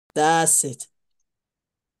That's it.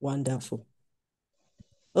 Wonderful.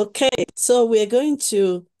 Okay, so we're going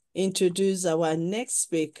to introduce our next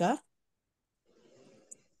speaker.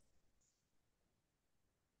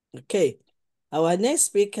 Okay, our next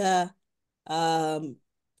speaker,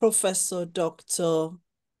 Professor Dr.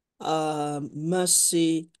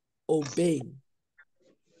 Mercy Ogbe.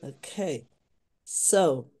 Okay,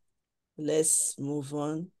 so let's move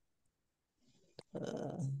on.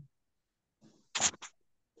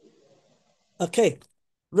 Okay,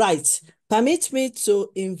 right. Permit me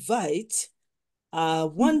to invite our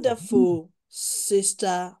wonderful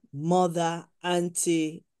sister, mother,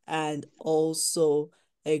 auntie, and also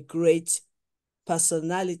a great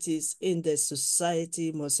personalities in the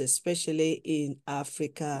society, most especially in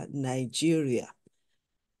Africa, Nigeria.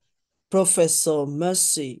 Professor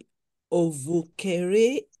Mercy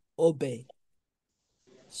Ovukere Obe.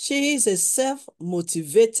 She is a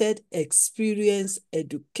self-motivated, experienced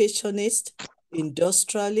educationist,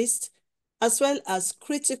 industrialist, as well as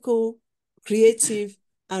critical, creative,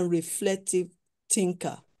 and reflective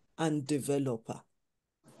thinker and developer.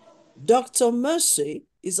 Dr. Mercy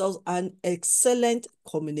is also an excellent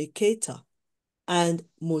communicator and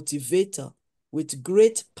motivator with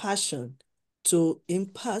great passion to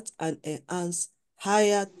impart and enhance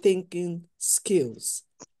higher thinking skills,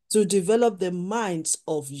 to develop the minds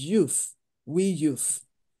of youth,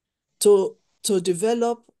 to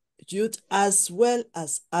develop youth as well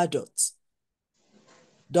as adults.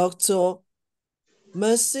 Dr.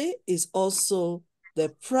 Mercy is also the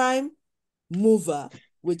prime mover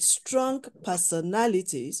with strong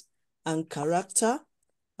personalities and character,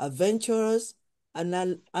 adventurous,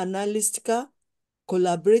 analytical,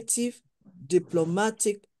 collaborative,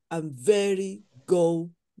 diplomatic, and very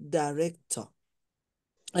goal-directed.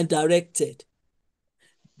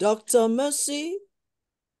 Dr. Mercy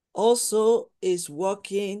also is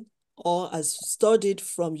working or has studied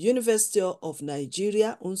from University of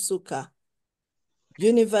Nigeria, Nsukka,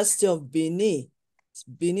 University of Benin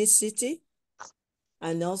City,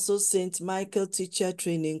 and also St. Michael Teacher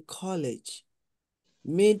Training College,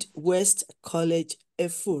 Midwest College,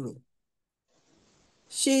 Efuru.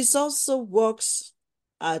 She also works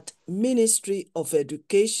at Ministry of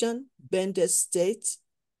Education, Bende State,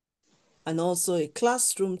 and also a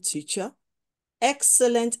classroom teacher,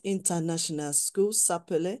 excellent international school,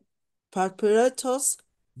 Sapele, Preparators,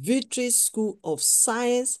 Victory School of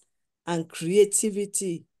Science and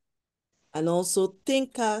Creativity, and also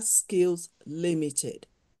Thinker Skills Limited.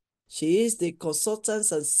 She is the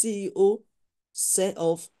consultant and CEO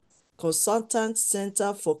of Consultant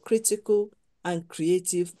Center for Critical and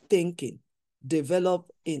Creative Thinking,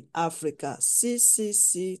 developed in Africa,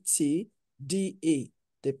 CCCTDA,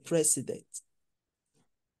 the president.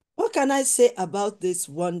 What can I say about this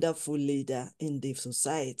wonderful leader in the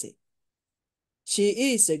society?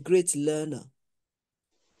 She is a great learner.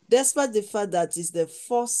 Despite the fact that it's the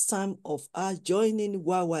first time of her joining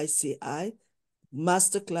YYCI,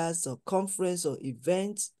 masterclass or conference or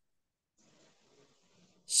event,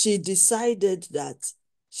 she decided that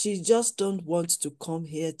she just don't want to come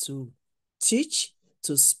here to teach,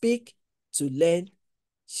 to speak, to learn.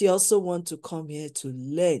 She also wants to come here to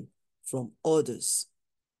learn from others.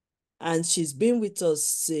 And she's been with us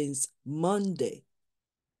since Monday,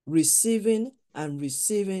 receiving and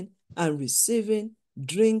receiving and receiving,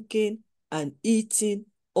 drinking and eating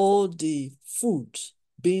all the food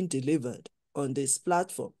being delivered on this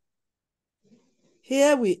platform.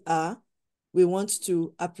 Here we are. We want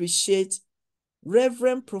to appreciate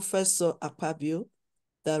Reverend Professor Akpabio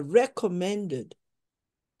that recommended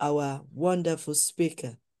our wonderful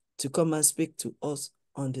speaker to come and speak to us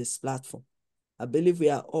on this platform. I believe we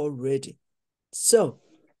are all ready. So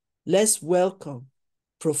let's welcome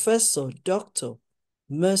Professor Dr.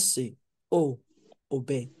 Mercy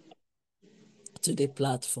Obe to the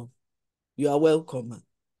platform. You are welcome.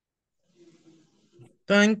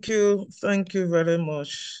 Thank you very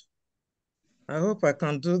much. I hope I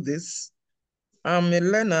can do this. I'm a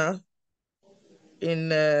learner in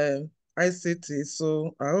ICT,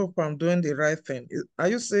 so I hope I'm doing the right thing. Are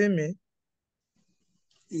you seeing me?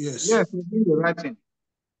 Yes, you're doing the right thing.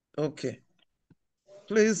 Okay.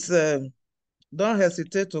 Please don't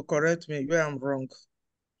hesitate to correct me where I'm wrong,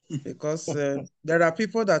 because there are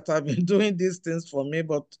people that have been doing these things for me,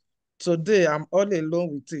 but today I'm all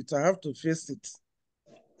alone with it. I have to face it.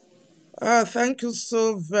 Thank you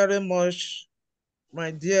so very much,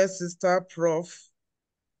 my dear sister, Prof.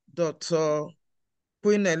 Dr.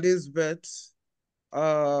 Queen Elizabeth.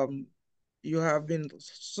 You have been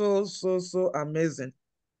so amazing.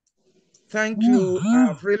 Thank you.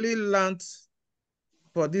 I've really learned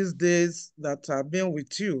for these days that I've been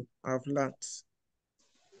with you, I've learned.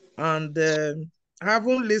 And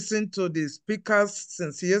having listened to the speakers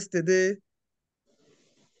since yesterday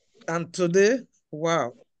and today,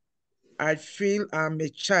 wow, I feel I'm a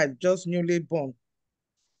child just newly born,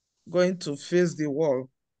 going to face the world.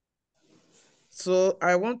 So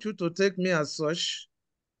I want you to take me as such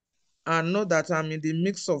and know that I'm in the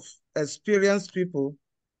mix of experienced people,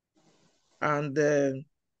 and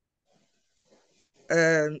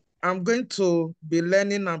I'm going to be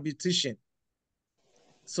learning and be teaching.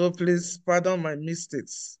 So please pardon my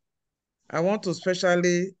mistakes. I want to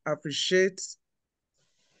especially appreciate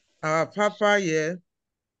our Papa here.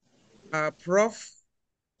 Our Prof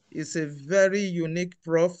is a very unique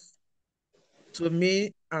Prof to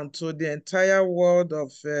me and to the entire world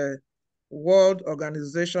of World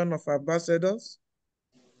Organization of Ambassadors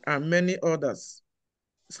and many others.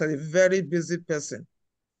 He's a very busy person.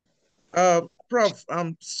 Prof,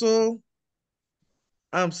 I'm so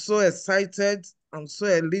excited. I'm so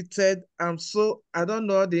elated. I don't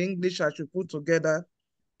know the English I should put together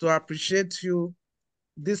to appreciate you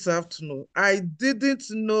this afternoon. I didn't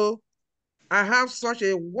know I have such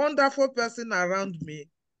a wonderful person around me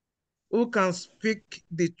who can speak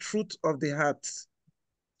the truth of the heart.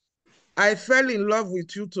 I fell in love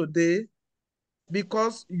with you today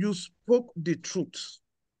because you spoke the truth.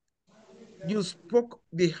 You spoke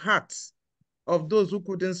the heart of those who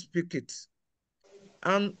couldn't speak it.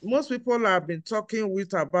 And most people I've been talking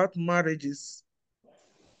with about marriages,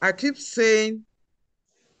 I keep saying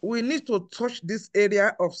we need to touch this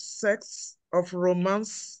area of sex, of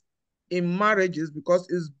romance in marriages because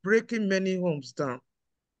it's breaking many homes down.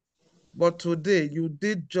 But today you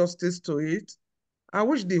did justice to it. I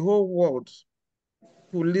wish the whole world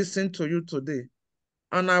could listen to you today.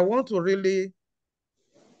 And I want to really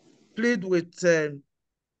plead with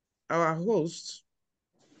our host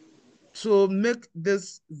to make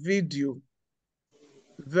this video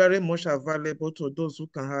very much available to those who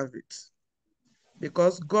can have it.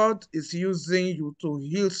 Because God is using you to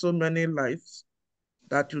heal so many lives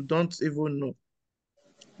that you don't even know.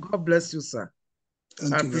 God bless you, sir.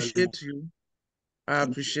 Thank I you very much. appreciate you. I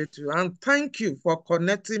appreciate you. And thank you for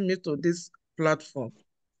connecting me to this platform.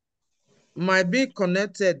 My being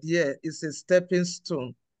connected here is a stepping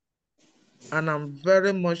stone. And I'm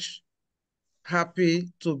very much happy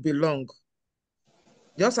to belong.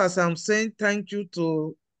 Just as I'm saying thank you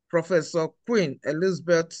to Professor Queen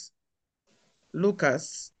Elizabeth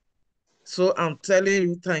Lucas, so I'm telling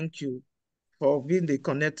you thank you for being the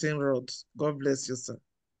connecting rod. God bless you, sir.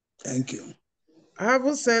 Thank you.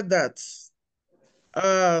 Having said that,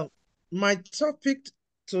 uh, my topic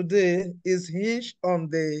today is hinged on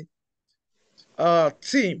the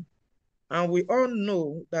theme, and we all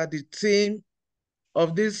know that the theme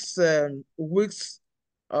of this week's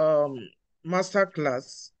um,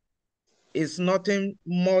 masterclass is nothing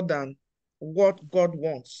more than what God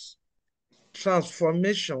wants.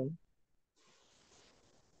 Transformation,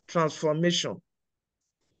 transformation,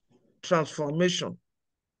 transformation.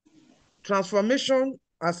 Transformation,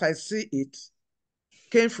 as I see it,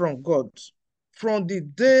 came from God. From the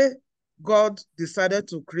day God decided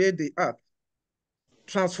to create the earth,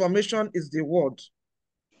 transformation is the word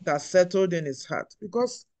that settled in his heart.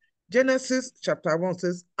 Because Genesis chapter 1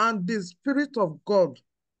 says, and the Spirit of God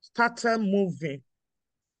started moving,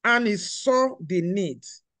 and he saw the need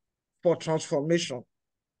for transformation.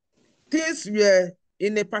 Things were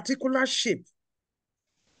in a particular shape,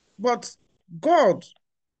 but God,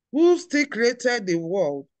 who still created the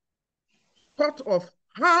world, thought of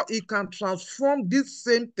how he can transform these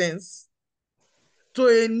same things to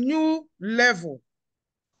a new level.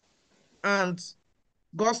 And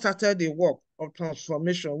God started the work of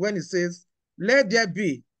transformation when he says, let there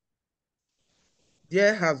be,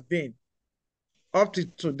 there has been, up to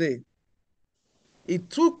today. It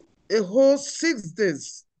took a whole 6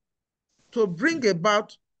 days to bring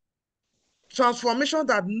about transformation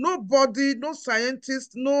that nobody, no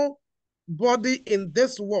scientist, nobody in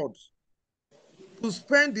this world could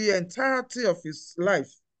spend the entirety of his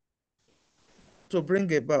life to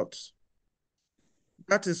bring about.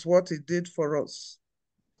 That is what he did for us.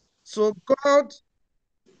 So God,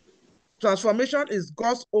 transformation is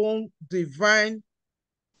God's own divine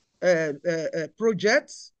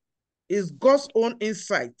project, is God's own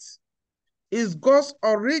insight, is God's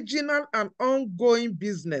original and ongoing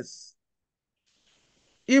business.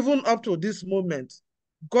 Even up to this moment,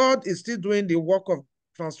 God is still doing the work of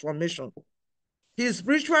transformation. He's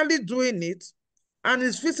spiritually doing it, and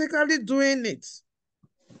he's physically doing it.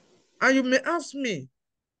 And you may ask me,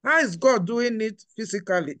 how is God doing it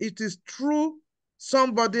physically? It is through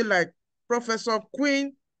somebody like Professor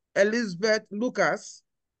Queen Elizabeth Lucas,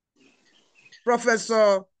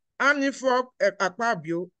 Professor Anifok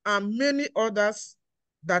Akpabio, and many others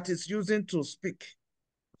that is using to speak,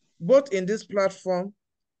 both in this platform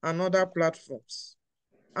and other platforms,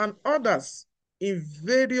 and others in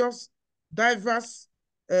various diverse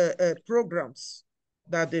programs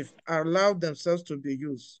that they've allowed themselves to be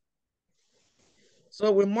used. So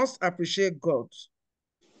we must appreciate God.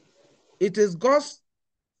 It is God's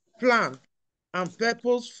plan and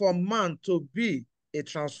purpose for man to be a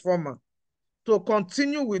transformer, to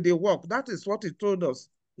continue with the work. That is what he told us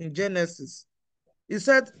in Genesis. He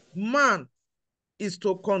said, man is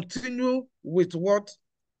to continue with what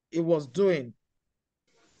he was doing.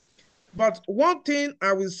 But one thing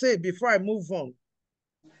I will say before I move on,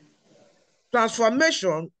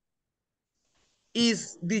 transformation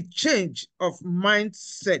is the change of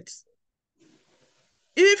mindset.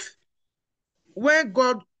 If when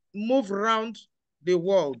God moved around the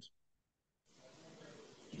world,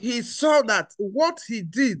 he saw that what he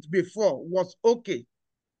did before was okay,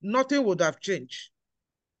 nothing would have changed.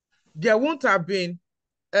 There won't have been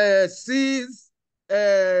seas,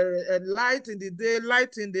 light in the day,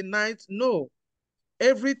 light in the night. No,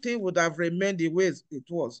 everything would have remained the way it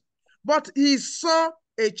was. But he saw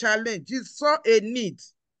a challenge, he saw a need.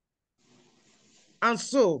 And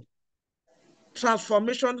so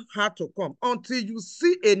transformation had to come. Until you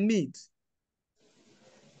see a need,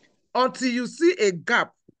 until you see a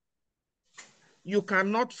gap, you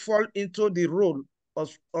cannot fall into the role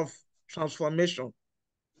of transformation.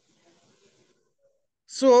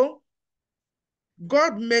 So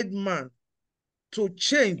God made man to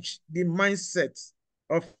change the mindset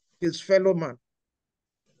of his fellow man.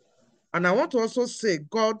 And I want to also say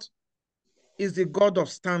God is the God of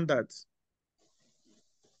standards.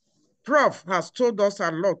 Prof has told us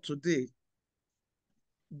a lot today.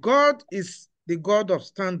 God is the God of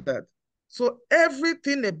standard. So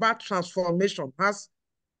everything about transformation has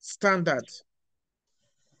standards.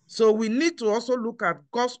 So we need to also look at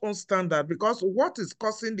God's own standard, because what is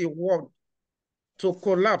causing the world to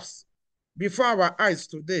collapse before our eyes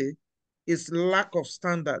today is lack of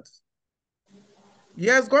standards.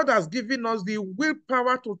 Yes, God has given us the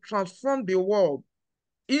willpower to transform the world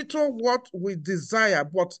into what we desire,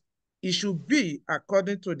 but it should be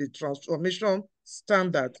according to the transformation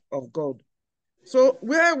standard of God. So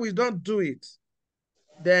where we don't do it,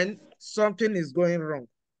 then something is going wrong.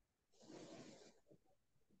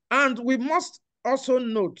 And we must also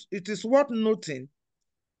note, it is worth noting,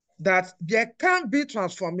 that there can't be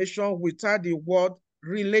transformation without the word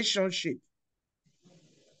relationship.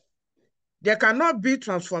 There cannot be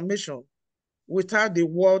transformation without the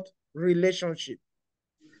word relationship.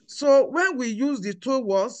 So when we use the two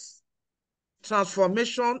words,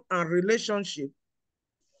 transformation and relationship,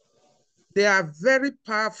 they are very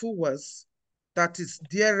powerful words that is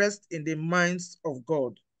dearest in the minds of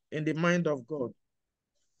God, in the mind of God.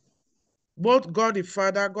 Both God the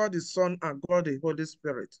Father, God the Son, and God the Holy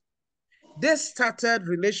Spirit. They started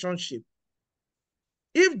relationship.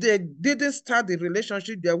 If they didn't start the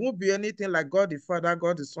relationship, there won't be anything like God the Father,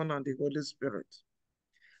 God the Son, and the Holy Spirit.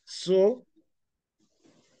 So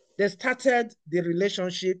they started the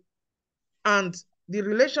relationship, and the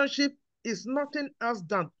relationship is nothing else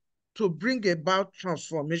than to bring about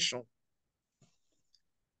transformation.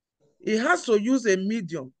 He has to use a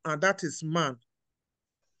medium, and that is man.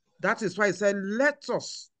 That is why he said, let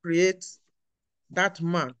us create that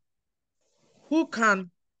man who can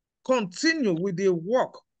continue with the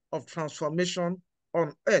work of transformation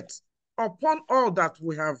on earth upon all that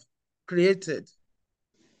we have created.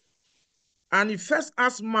 And he first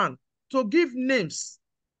asked man to give names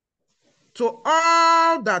to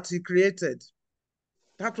all that he created.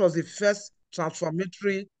 That was the first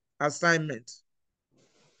transformatory assignment.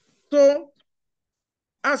 So,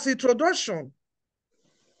 as introduction,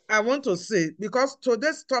 I want to say, because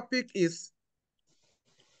today's topic is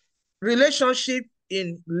relationship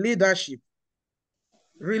in leadership.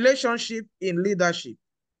 Relationship in leadership.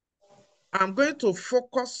 I'm going to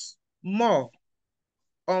focus more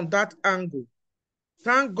on that angle.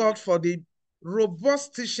 Thank God for the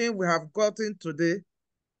robust teaching we have gotten today.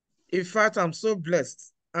 In fact, I'm so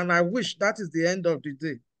blessed, and I wish that is the end of the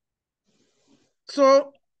day.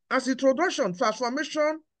 So, as introduction,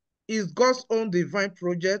 transformation is God's own divine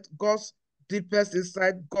project, God's deepest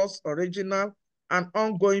insight, God's original and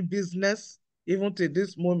ongoing business, even to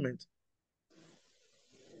this moment.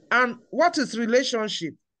 And what is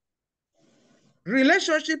relationship?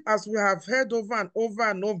 Relationship, as we have heard over and over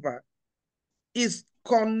and over, is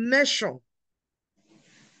connection.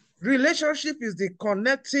 Relationship is the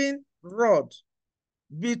connecting rod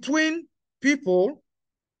between people,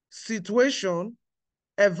 situation,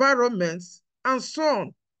 environments, and so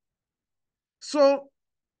on. So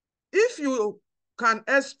if you can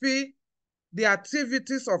SP the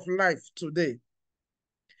activities of life today,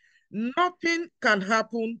 nothing can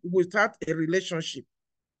happen without a relationship.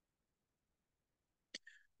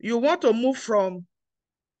 You want to move from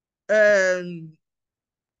Nigeria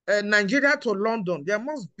to London, there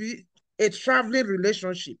must be a traveling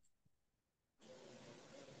relationship.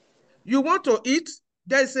 You want to eat,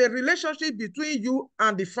 there's a relationship between you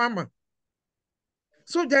and the farmer.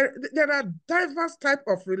 So there are diverse types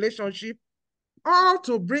of relationship, all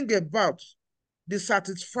to bring about the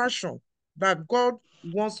satisfaction that God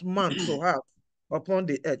wants man to have upon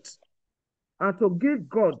the earth, and to give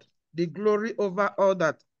God the glory over all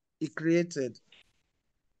that he created.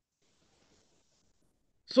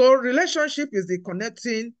 So relationship is the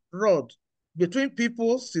connecting rod between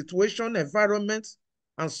people, situation, environment,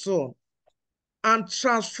 and so on. And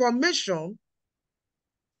transformation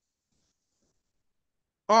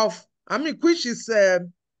of, which is,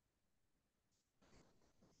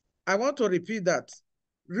 I want to repeat that.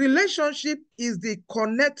 Relationship is the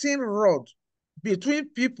connecting rod between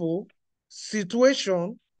people,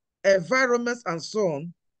 situation, environments, and so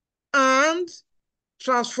on. And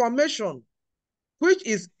transformation, which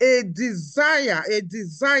is a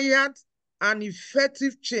desired and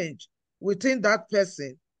effective change within that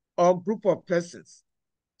person or group of persons,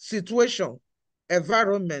 situation,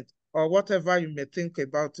 environment, or whatever you may think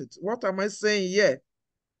about it. What am I saying here?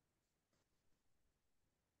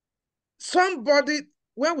 Somebody,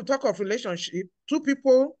 when we talk of relationship, two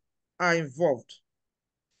people are involved,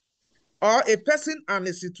 or a person and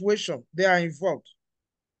a situation, they are involved,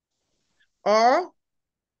 or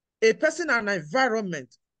a person and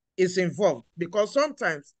environment is involved, because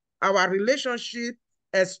sometimes our relationship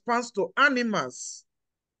expands to animals.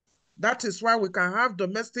 That is why we can have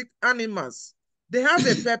domestic animals. They have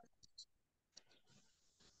a purpose.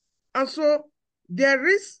 And so there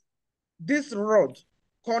is this rod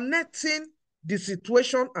connecting the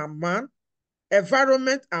situation and man,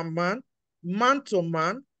 environment and man to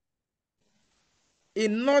man,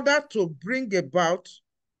 in order to bring about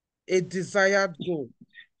a desired goal.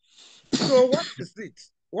 So what is it?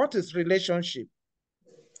 What is relationship?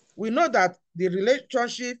 We know that the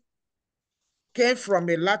relationship came from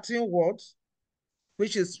a Latin word,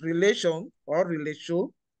 which is relation or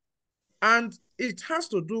relatio, and it has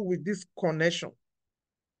to do with this connection.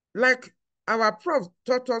 Like our prof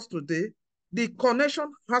taught us today, the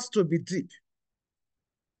connection has to be deep.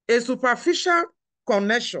 A superficial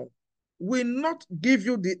connection will not give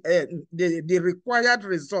you the required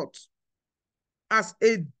result as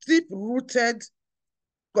a deep-rooted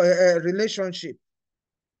relationship.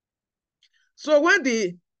 So when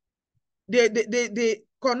the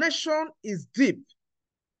connection is deep,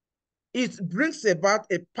 it brings about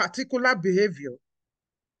a particular behavior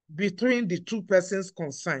between the two persons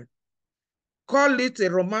concerned. Call it a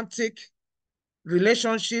romantic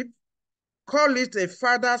relationship, call it a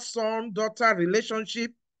father-son-daughter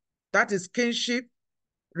relationship, that is kinship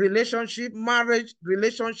relationship, marriage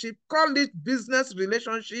relationship, call it business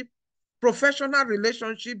relationship, professional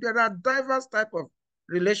relationship. There are diverse types of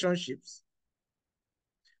relationships.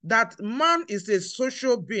 That man is a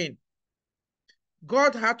social being.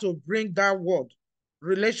 God had to bring that word,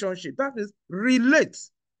 relationship. That is relate.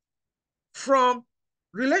 From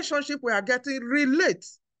relationship, we are getting relate,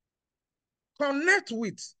 connect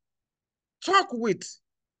with, talk with,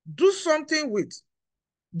 do something with,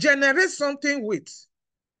 generate something with.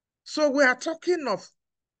 So we are talking of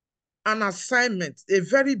an assignment, a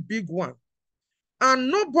very big one. And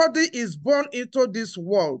nobody is born into this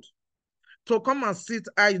world to come and sit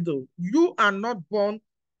idle. You are not born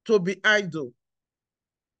to be idle.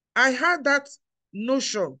 I had that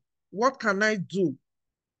notion, what can I do?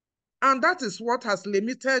 And that is what has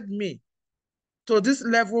limited me to this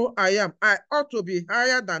level I am. I ought to be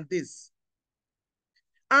higher than this.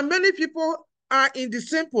 And many people are in the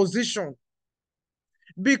same position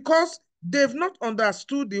because they've not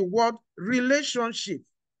understood the word relationship.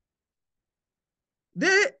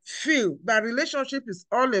 They feel that relationship is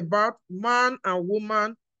all about man and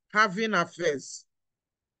woman having affairs.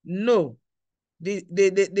 No,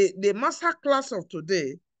 the master class of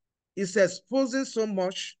today is exposing so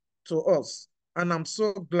much to us, and I'm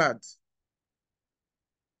so glad.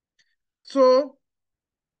 So,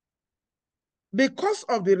 because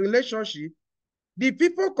of the relationship, the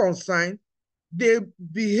people concerned, they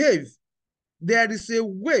behave. There is a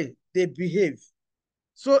way they behave.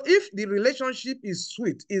 So if the relationship is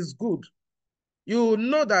sweet, is good, you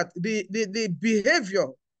know that the behavior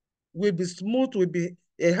will be smooth, will be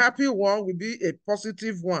A happy one will be a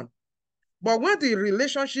positive one. But when the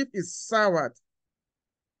relationship is soured,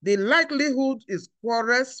 the likelihood is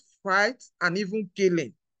quarrels, fights, and even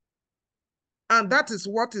killing. And that is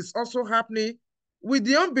what is also happening with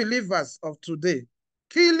the unbelievers of today.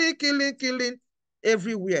 Killing, killing, killing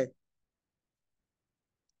everywhere.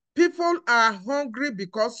 People are hungry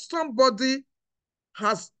because somebody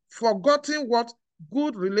has forgotten what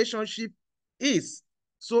good relationship is.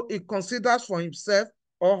 So he considers for himself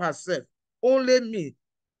or herself, only me,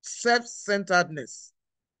 self-centeredness.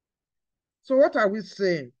 So what are we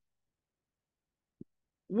saying?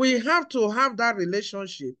 We have to have that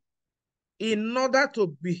relationship in order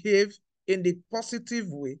to behave in the positive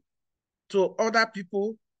way to other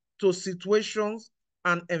people, to situations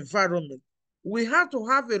and environment. We have to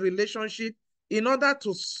have a relationship in order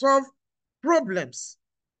to solve problems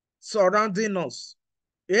surrounding us.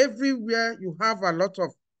 Everywhere you have a lot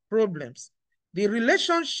of problems. The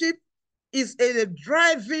relationship is a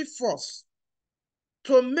driving force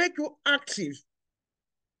to make you active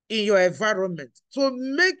in your environment, to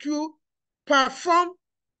make you perform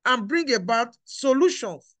and bring about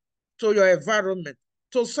solutions to your environment,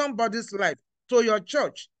 to somebody's life, to your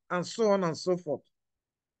church, and so on and so forth.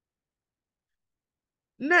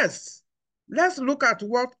 Next, let's look at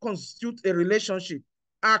what constitutes a relationship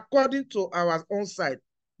according to our own side.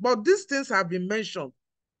 But these things have been mentioned.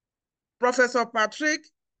 Professor Patrick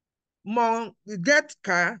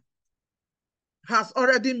Mongetka has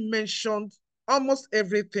already mentioned almost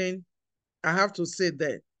everything I have to say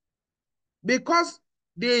there. Because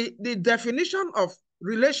the definition of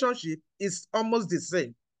relationship is almost the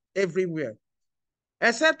same everywhere,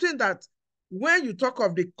 excepting that when you talk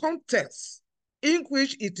of the context in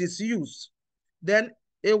which it is used, then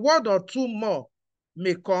a word or two more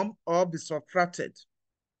may come or be subtracted.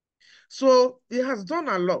 So he has done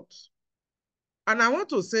a lot. And I want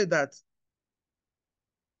to say that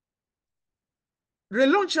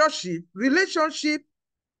relationship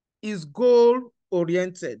is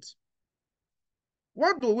goal-oriented.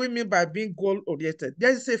 What do we mean by being goal-oriented? There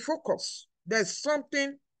is a focus. There's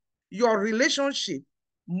something your relationship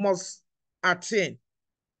must attain.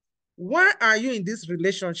 Why are you in this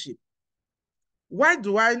relationship? Why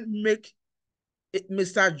do I make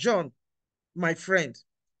Mr. John my friend?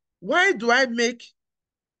 Why do I make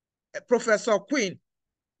Professor Queen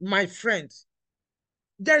my friend?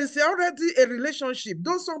 There is already a relationship.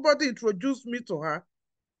 Though somebody introduced me to her,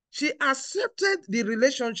 she accepted the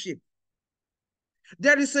relationship.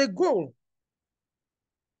 There is a goal.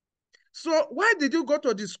 So why did you go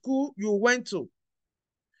to the school you went to?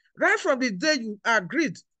 Right from the day you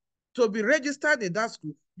agreed to be registered in that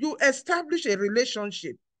school, you establish a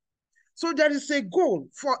relationship. So there is a goal.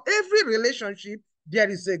 For every relationship, there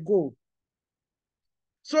is a goal.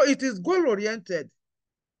 So it is goal-oriented,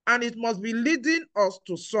 and it must be leading us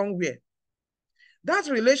to somewhere. That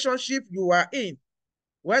relationship you are in,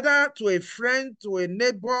 whether to a friend, to a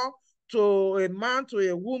neighbor, to a man, to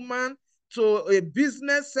a woman, to a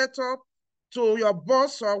business setup, to your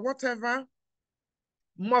boss or whatever,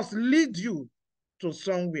 must lead you to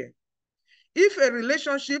somewhere. If a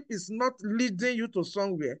relationship is not leading you to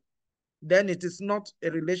somewhere, then it is not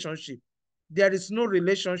a relationship. There is no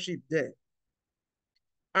relationship there.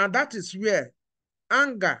 And that is where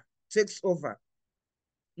anger takes over.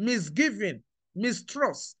 Misgiving,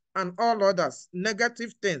 mistrust, and all others,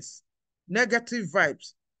 negative things, negative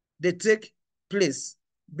vibes, they take place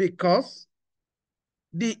because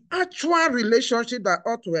the actual relationship that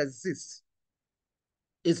ought to exist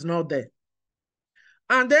is not there.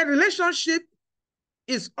 And the relationship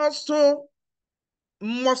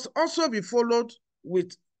must also be followed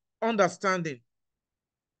with understanding.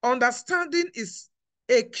 Understanding is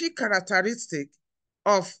a key characteristic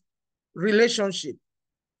of relationship.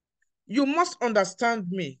 You must understand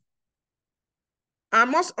me. I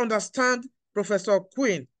must understand Professor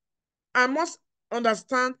Queen. I must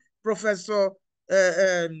understand Professor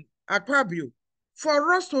Akpabio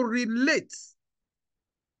for us to relate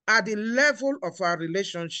at the level of our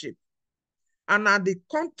relationship and at the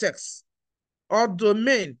context or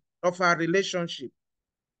domain of our relationship.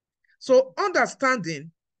 So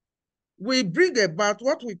understanding will bring about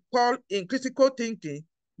what we call in critical thinking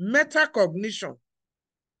metacognition.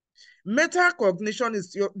 Metacognition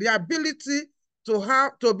is the ability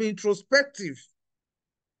to be introspective,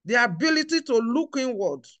 the ability to look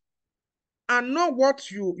inward and know what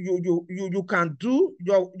you can do,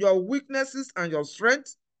 your weaknesses and your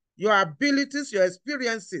strengths, your abilities, your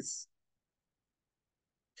experiences.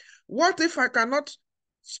 What if I cannot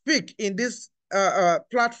speak in this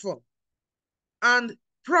platform and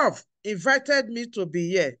Prof invited me to be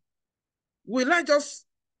here? Will I just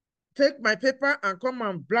take my paper and come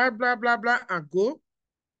and blah, blah, blah, blah, and go.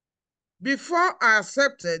 Before I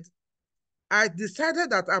accepted, I decided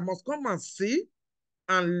that I must come and see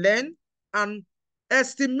and learn and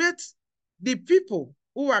estimate the people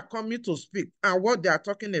who are coming to speak and what they are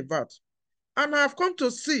talking about. And I've come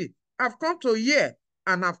to see, I've come to hear,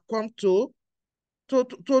 and I've come to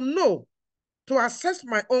know, to assess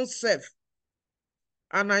my own self.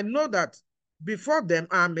 And I know that before them,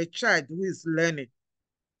 I'm a child who is learning.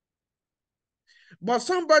 But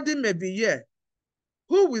somebody may be here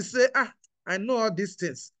who will say, I know all these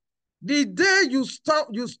things. The day you stop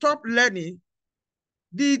learning,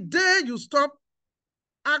 the day you stop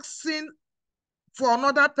asking for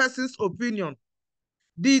another person's opinion,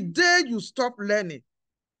 the day you stop learning,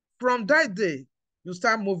 from that day, you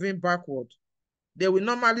start moving backward. They will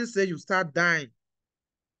normally say you start dying.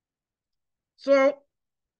 So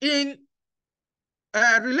in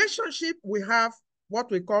a relationship, we have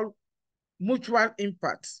what we call mutual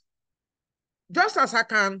impact. Just as I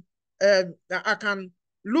can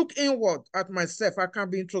look inward at myself, I can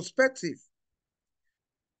be introspective.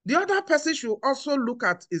 The other person should also look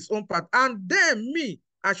at his own part. And then me,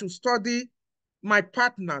 I should study my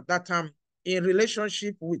partner that I'm in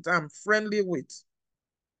relationship with, I'm friendly with.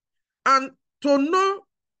 And to know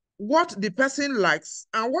what the person likes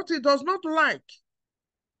and what he does not like.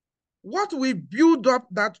 What will build up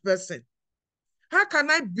that person? How can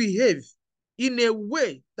I behave in a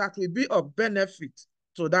way that will be of benefit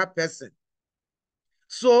to that person?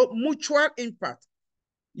 So mutual impact.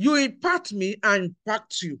 You impact me, I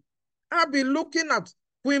impact you. I've been looking at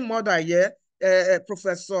Queen Mother here,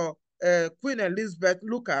 Professor Queen Elizabeth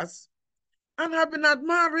Lucas, and I've been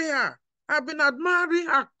admiring her. I've been admiring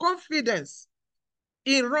her confidence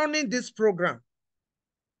in running this program.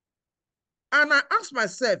 And I ask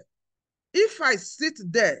myself, if I sit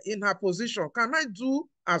there in her position, can I do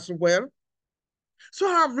as well? So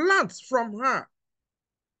I've learned from her.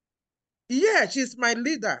 Yeah, she's my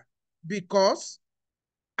leader because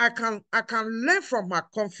I can learn from her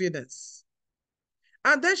confidence.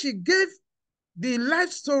 And then she gave the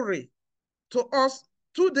life story to us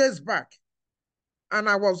 2 days back, and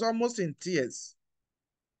I was almost in tears.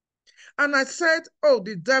 And I said, oh,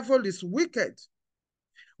 the devil is wicked.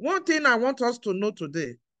 One thing I want us to know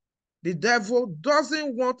today, the devil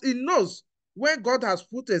doesn't want, he knows when God has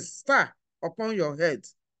put a star upon your head,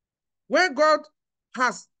 when God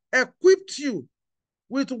has equipped you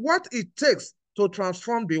with what it takes to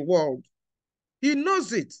transform the world. He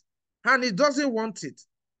knows it, and he doesn't want it.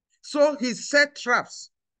 So he set traps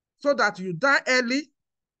so that you die early,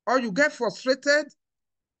 or you get frustrated,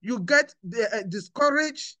 you get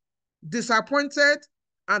discouraged, disappointed,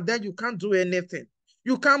 and then you can't do anything.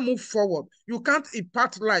 You can't move forward. You can't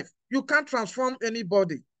impart life. You can't transform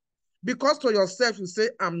anybody because to yourself you say,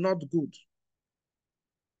 I'm not good.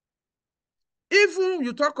 Even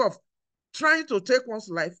you talk of trying to take one's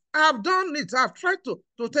life, I've done it. I've tried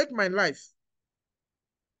to take my life.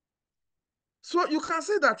 So you can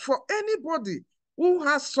say that for anybody who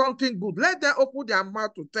has something good, let them open their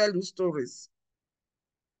mouth to tell you stories.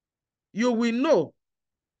 You will know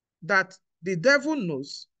that the devil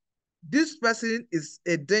knows this person is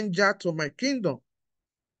a danger to my kingdom.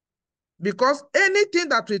 Because anything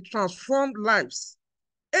that will transform lives,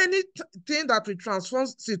 anything that will transform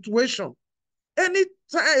situation,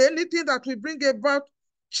 anything that will bring about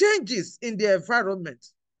changes in the environment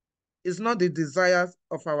is not the desires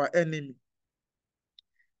of our enemy.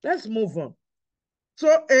 Let's move on.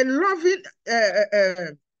 So a loving,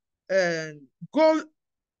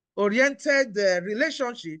 goal-oriented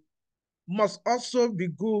relationship must also be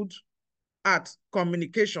good at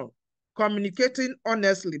communication, communicating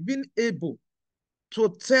honestly, being able to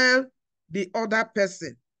tell the other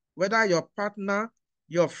person, whether your partner,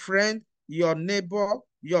 your friend, your neighbor,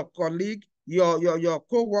 your colleague, your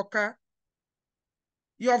co-worker,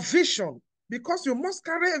 your vision, because you must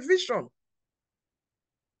carry a vision.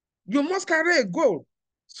 You must carry a goal.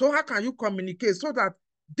 So how can you communicate so that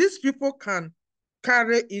these people can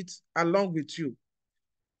carry it along with you?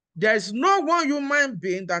 There is no one human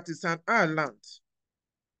being that is an island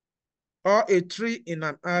or a tree in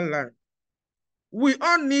an island. We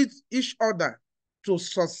all need each other to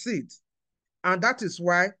succeed. And that is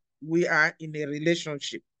why we are in a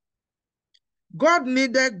relationship. God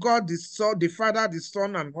needed God, the Son, the Father, the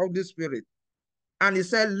Son, and Holy Spirit. And he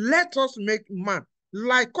said, let us make man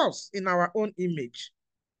like us in our own image,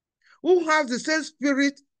 who has the same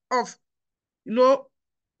spirit of,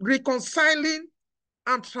 reconciling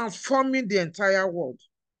and transforming the entire world,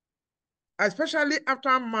 especially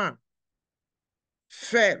after man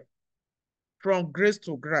fell from grace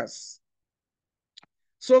to grace.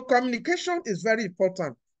 So communication is very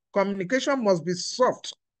important. Communication must be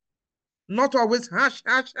soft, not always harsh,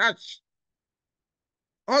 harsh, harsh.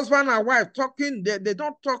 Husband and wife talking, they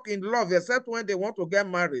don't talk in love except when they want to get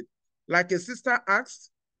married. Like a sister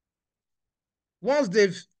asked, once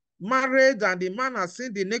they've married and the man has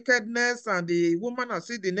seen the nakedness and the woman has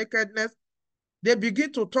seen the nakedness, they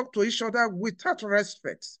begin to talk to each other without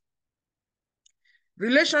respect.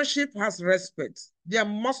 Relationship has respect. There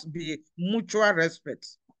must be mutual respect.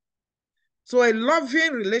 So a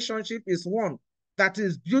loving relationship is one that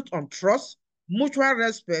is built on trust, mutual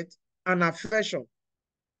respect, and affection.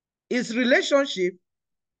 It's relationship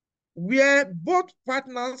where both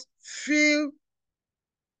partners feel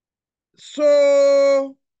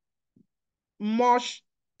so much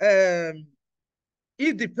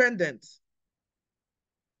independent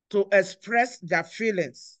to express their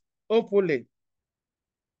feelings openly.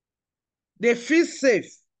 They feel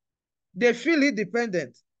safe. They feel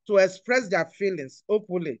independent to express their feelings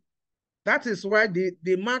openly. That is why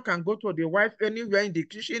the man can go to the wife anywhere, in the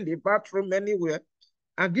kitchen, the bathroom, anywhere,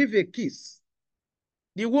 and give a kiss.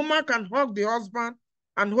 The woman can hug the husband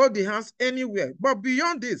and hold the hands anywhere. But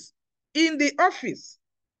beyond this, in the office,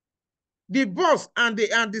 the boss and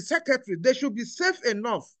the secretary, they should be safe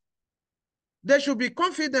enough. They should be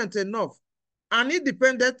confident enough and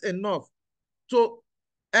independent enough to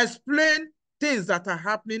explain things that are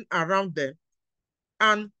happening around them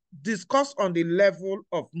and discuss on the level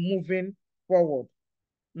of moving forward,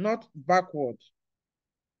 not backward.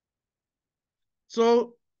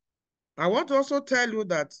 So I want to also tell you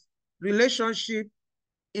that relationship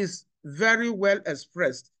is very well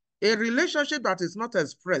expressed. A relationship that is not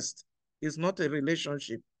expressed is not a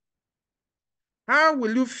relationship. How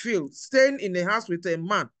will you feel staying in a house with a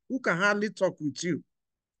man who can hardly talk with you?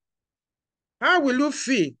 How will you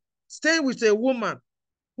feel staying with a woman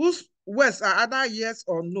whose words are either yes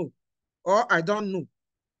or no, or I don't know?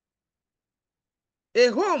 A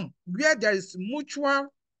home where there is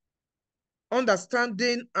mutual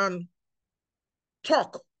understanding and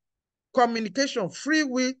talk, communication, free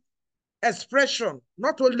will, expression,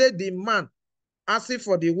 not only the man asking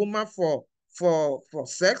for the woman for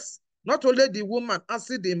sex, not only the woman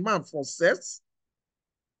asking the man for sex,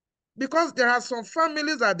 because there are some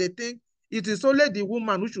families that they think it is only the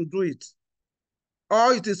woman who should do it,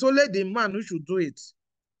 or it is only the man who should do it.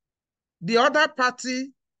 The other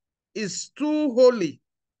party is too holy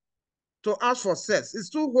to ask for sex. It's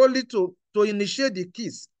too holy to initiate the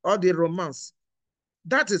kiss or the romance.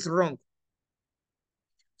 That is wrong.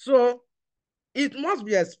 So it must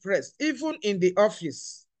be expressed, even in the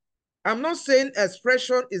office. I'm not saying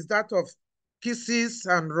expression is that of kisses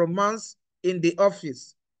and romance in the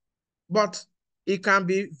office, but it can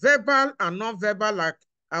be verbal and non-verbal, like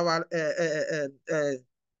our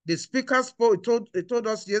the speaker spoke, told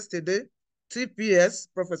us yesterday, TPS,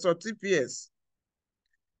 Professor TPS.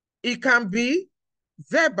 It can be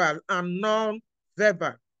verbal and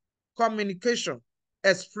non-verbal communication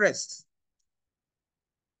expressed.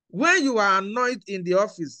 When you are annoyed in the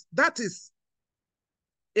office, that is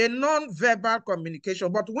a non-verbal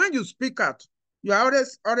communication. But when you speak out, you are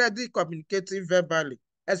already communicating verbally,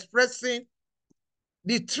 expressing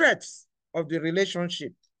the threats of the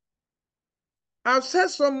relationship. I've said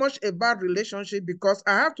so much about relationship because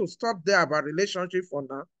I have to stop there about relationship for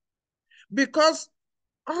now, because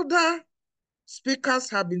other speakers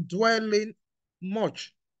have been dwelling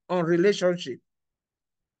much on relationship.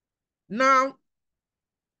 Now,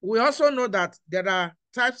 we also know that there are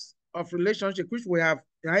types of relationship which we have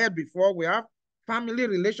heard before. We have family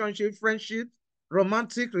relationship, friendship,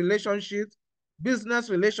 romantic relationship, business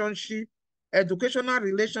relationship, educational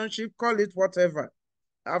relationship, call it whatever.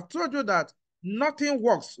 I've told you that nothing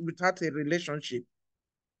works without a relationship.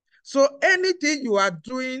 So anything you are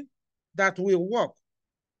doing that will work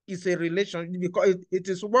is a relationship, because it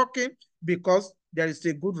is working because there is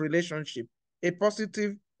a good relationship, a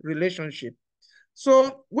positive relationship.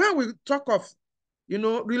 So when we talk of,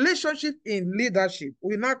 relationship in leadership,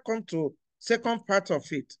 we now come to second part of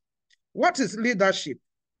it. What is leadership?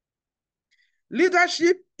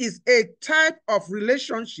 Leadership is a type of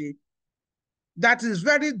relationship that is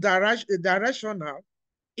very directional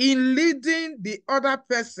in leading the other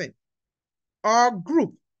person or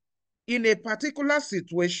group in a particular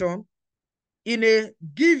situation, in a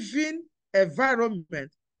given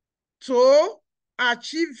environment, to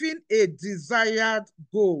achieving a desired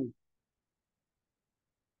goal.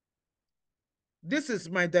 This is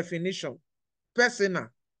my definition, personal.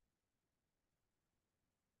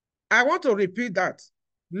 I want to repeat that.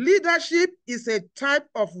 Leadership is a type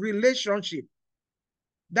of relationship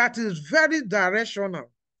that is very directional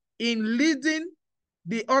in leading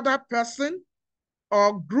the other person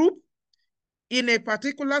or group in a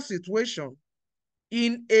particular situation,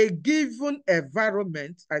 in a given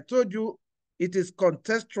environment. I told you it is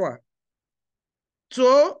contextual,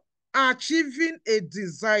 to achieving a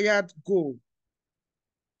desired goal.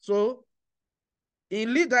 So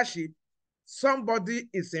in leadership, somebody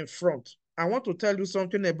is in front. I want to tell you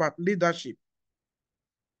something about leadership.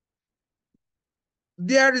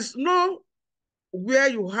 There is no where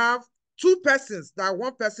you have two persons that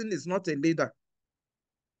one person is not a leader.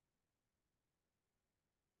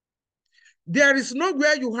 There is no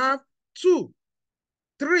where you have two,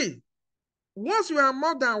 three. Once you are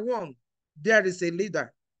more than one, there is a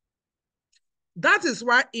leader. That is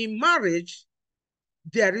why in marriage,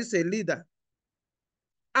 there is a leader.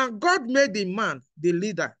 And God made the man the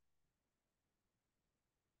leader.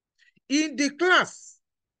 In the class,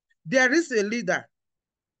 there is a leader.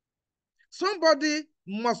 Somebody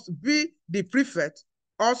must be the prefect,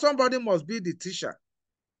 or somebody must be the teacher.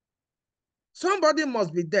 Somebody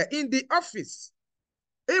must be there. In the office,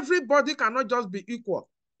 everybody cannot just be equal.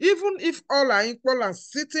 Even if all are equal and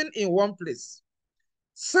sitting in one place,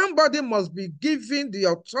 somebody must be given the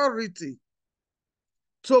authority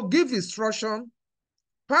to give instruction,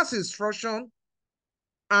 pass instruction,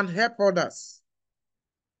 and help others.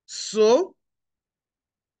 So,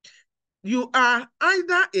 you are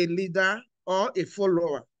either a leader or a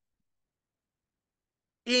follower.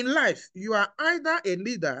 In life, you are either a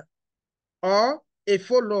leader or a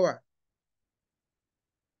follower.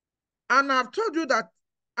 And I've told you that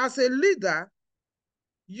as a leader,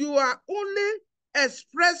 you are only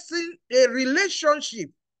expressing a relationship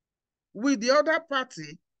with the other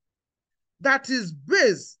party that is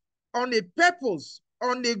based on a purpose,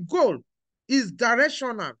 on a goal, is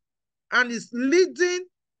directional, and is leading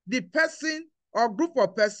the person or group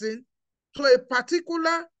of persons to a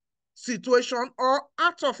particular situation or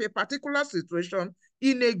out of a particular situation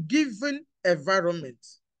in a given environment.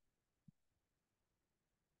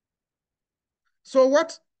 So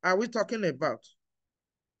what are we talking about?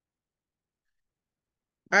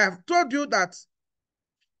 I have told you that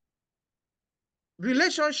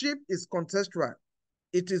relationship is contextual.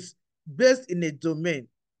 It is based in a domain.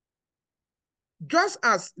 Just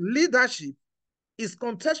as leadership is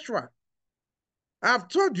contextual. I've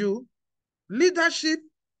told you leadership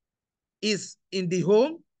is in the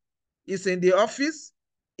home, is in the office,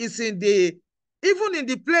 is in the, even in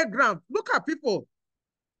the playground. Look at people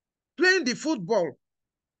playing the football.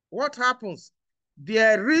 What happens?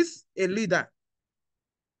 There is a leader.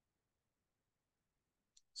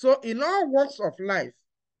 So in all walks of life,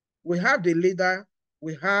 we have the leader,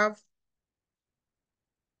 we have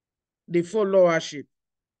the followership.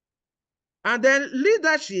 And then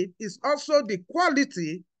leadership is also the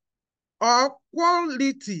quality or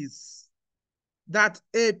qualities that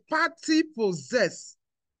a party possesses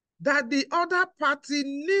that the other party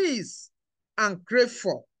needs and crave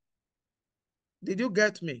for. Did you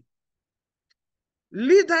get me?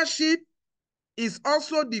 Leadership is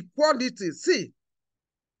also the quality. See,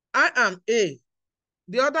 I am A.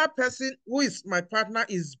 The other person who is my partner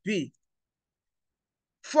is B.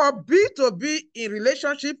 For B to be in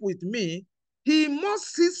relationship with me, he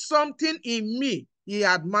must see something in me he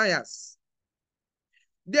admires.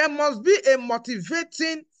 There must be a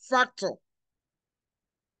motivating factor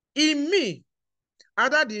in me,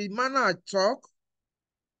 either the manner I talk,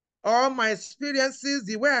 or my experiences,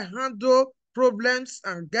 the way I handle problems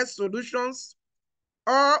and get solutions,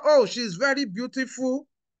 or, oh, she's very beautiful,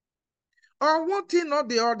 or one thing or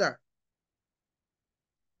the other.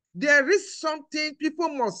 There is something people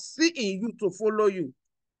must see in you to follow you.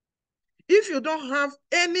 If you don't have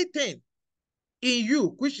anything in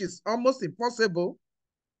you, which is almost impossible,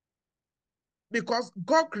 because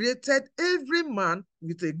God created every man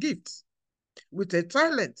with a gift, with a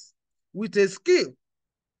talent, with a skill.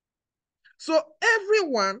 So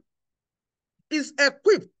everyone is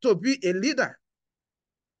equipped to be a leader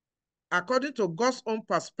according to God's own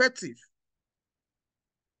perspective.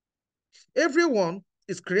 Everyone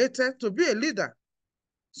is created to be a leader.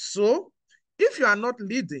 So if you are not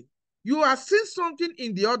leading, you are seeing something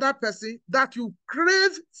in the other person that you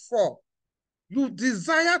crave for, you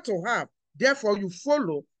desire to have. Therefore, you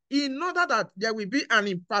follow in order that there will be an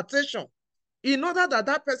impartation, in order that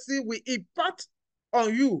that person will impart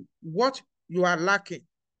on you what you are lacking.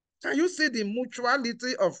 Can you see the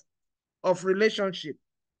mutuality of relationship?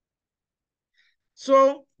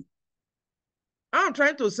 So I'm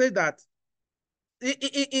trying to say that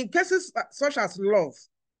in cases such as love,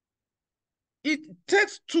 it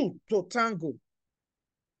takes two to tango.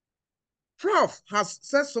 Prof has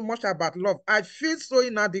said so much about love. I feel so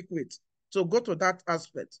inadequate to go to that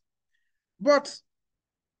aspect. But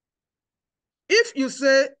if you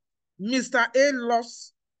say Mr. A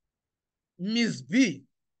loves Miss B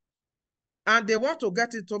and they want to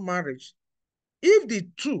get into marriage, if the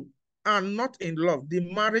two are not in love,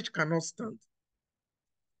 the marriage cannot stand.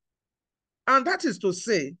 And that is to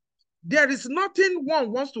say, there is nothing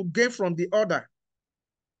one wants to gain from the other.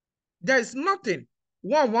 There is nothing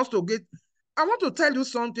one wants to get. I want to tell you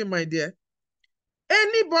something, my dear.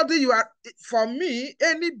 Anybody you are, for me,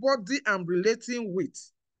 anybody I'm relating with,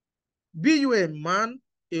 be you a man,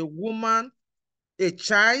 a woman, a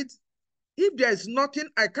child, if there is nothing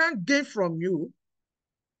I can't gain from you,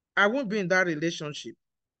 I won't be in that relationship.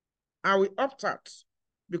 I will opt out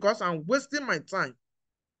because I'm wasting my time.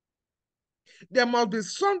 There must be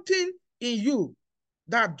something in you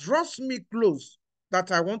that draws me close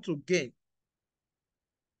that I want to gain.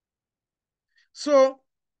 So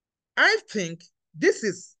I think this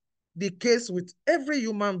is the case with every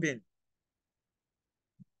human being.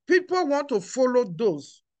 People want to follow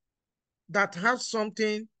those that have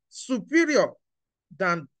something superior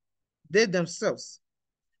than they themselves.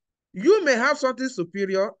 You may have something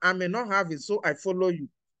superior, I may not have it, so I follow you.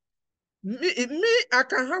 I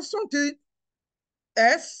can have something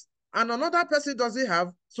else, and another person doesn't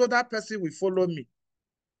have, so that person will follow me.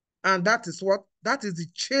 And that is what? That is the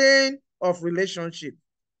chain of relationship.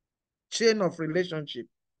 Chain of relationship.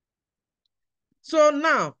 So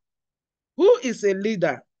now, who is a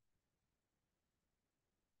leader?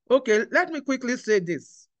 Okay, let me quickly say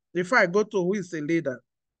this before I go to who is a leader.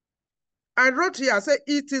 I wrote here, I said,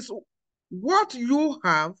 it is what you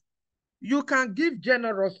have, you can give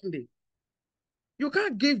generously. You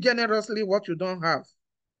can't give generously what you don't have.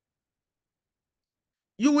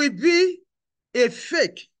 You will be a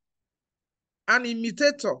fake, an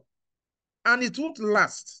imitator, and it won't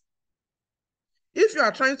last. If you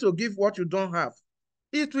are trying to give what you don't have,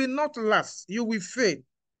 it will not last. You will fail.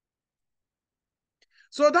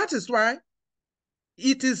 So that is why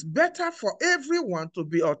it is better for everyone to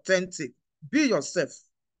be authentic. Be yourself.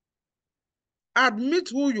 Admit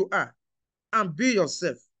who you are and be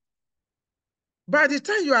yourself. By the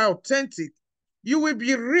time you are authentic, you will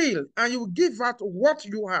be real and you will give out what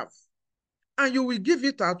you have and you will give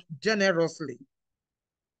it out generously.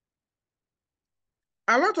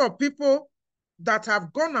 A lot of people that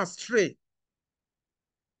have gone astray,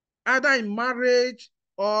 either in marriage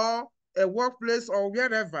or a workplace or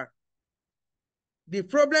wherever, the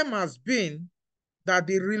problem has been that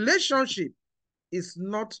the relationship is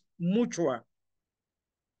not mutual.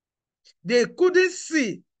 They couldn't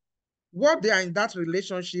see what they are in that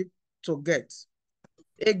relationship to get.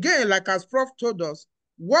 Again, like as Prof told us,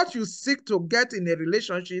 what you seek to get in a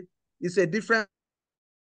relationship is a different.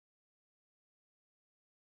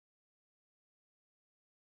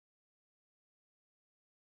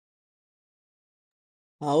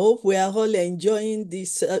 I hope we are all enjoying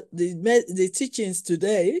this, the teachings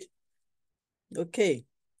today. Okay,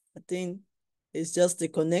 I think it's just the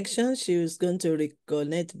connection. She was going to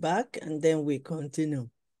reconnect back and then we continue.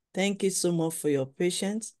 Thank you so much for your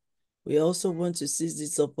patience. We also want to seize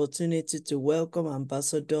this opportunity to welcome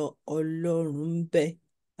Ambassador Olorunbe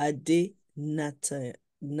Ade Nathaniel.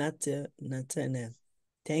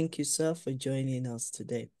 Thank you, sir, for joining us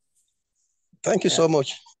today. Thank you so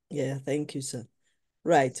much. Yeah, thank you, sir.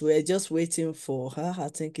 Right, we're just waiting for her. I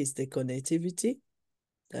think it's the connectivity.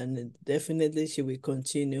 And definitely she will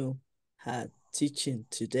continue her teaching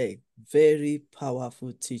today. Very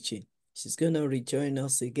powerful teaching. She's going to rejoin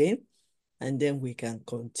us again, and then we can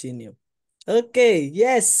continue. Okay,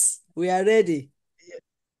 yes, we are ready.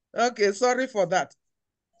 Okay, sorry for that.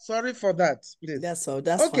 Sorry for that, please. That's all.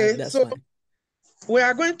 That's okay, fine. That's so fine. We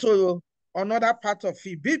are going to another part of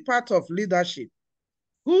it, be part of leadership.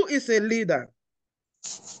 Who is a leader?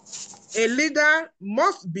 A leader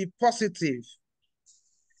must be positive.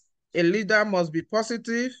 A leader must be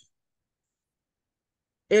positive.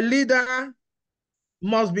 A leader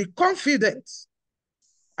must be confident.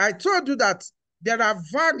 I told you that there are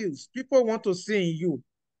values people want to see in you,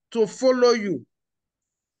 to follow you.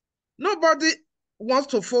 Nobody wants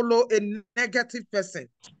to follow a negative person.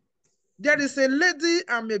 There is a lady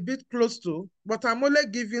I'm a bit close to, but I'm only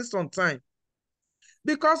giving some time.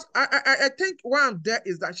 Because I think why I'm there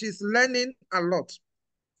is that she's learning a lot.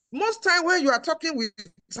 Most time when you are talking with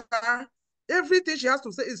her, everything she has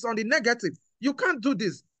to say is on the negative. You can't do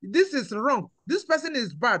this. This is wrong. This person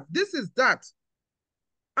is bad. This is that.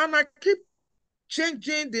 And I keep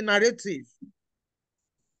changing the narrative.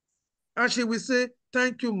 And she will say,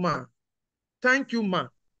 thank you, ma. Thank you, ma.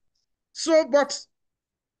 So, but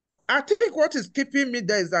I think what is keeping me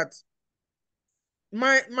there is that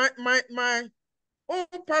my own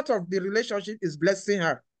part of the relationship is blessing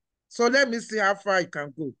her. So let me see how far I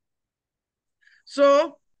can go.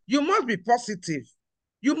 So you must be positive.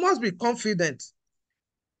 You must be confident.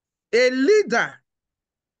 A leader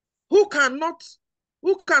who cannot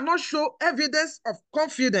show evidence of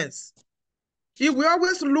confidence, he will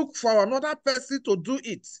always look for another person to do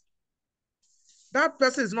it. That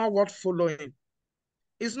person is not worth following.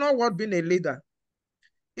 It's not worth being a leader.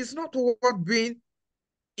 It's not worth being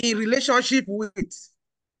in relationship with.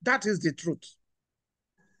 That is the truth.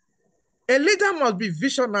 A leader must be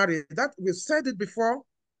visionary. That we said it before.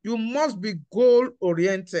 You must be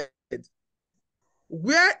goal-oriented.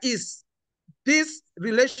 Where is this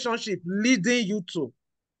relationship leading you to?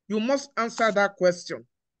 You must answer that question.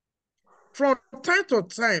 From time to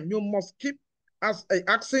time, you must keep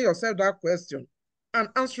asking yourself that question and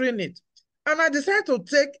answering it. And I decided to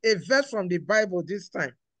take a verse from the Bible this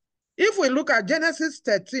time. If we look at Genesis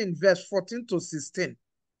 13, verse 14 to 16,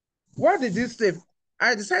 what did it say?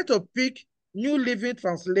 I decided to pick New Living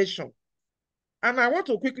Translation. And I want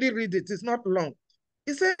to quickly read it. It's not long.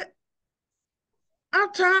 It said,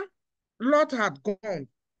 after Lot had gone,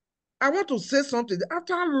 I want to say something.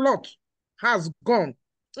 After Lot has gone,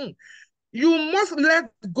 you must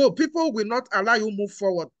let go. People will not allow you move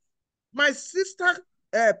forward. My sister,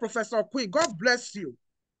 Professor Queen, God bless you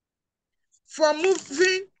for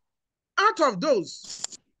moving out of those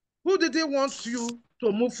who didn't want you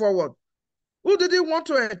to move forward, who didn't want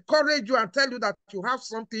to encourage you and tell you that you have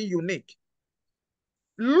something unique.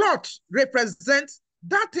 Lot represents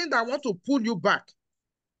that thing that want to pull you back.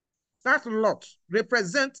 That Lot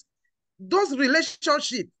represents those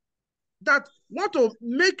relationships that want to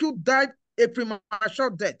make you die a premature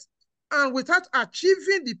death and without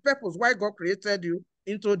achieving the purpose why God created you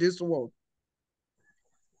into this world.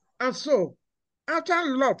 And so, after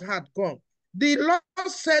Lot had gone, the Lord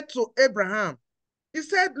said to Abraham, he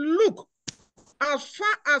said, look, as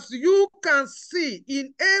far as you can see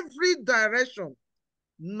in every direction,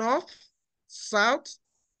 north, south,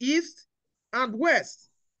 east, and west,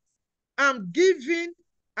 I'm giving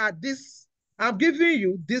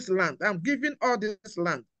you this land. I'm giving all this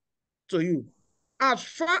land to you. As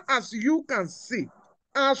far as you can see,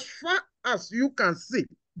 as far as you can see,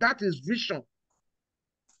 that is vision.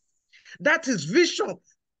 That is vision.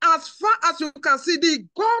 As far as you can see, the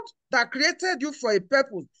God that created you for a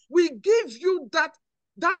purpose will give you that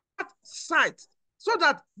sight so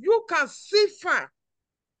that you can see far.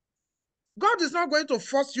 God is not going to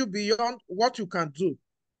force you beyond what you can do.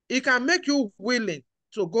 He can make you willing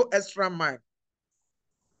to go extra mile.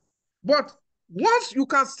 But once you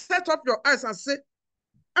can set up your eyes and say,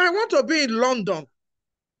 I want to be in London,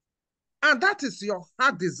 and that is your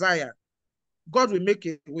heart desire, God will make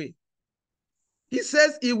a way. He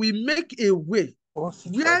says he will make a way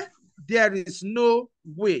where there is no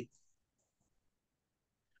way.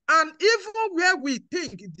 And even where we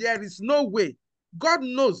think there is no way, God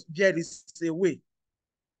knows there is a way.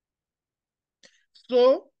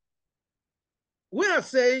 So, we are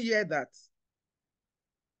saying here that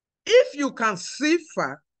if you can see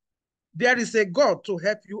far, there is a God to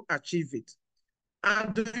help you achieve it.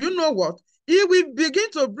 And do you know what? He will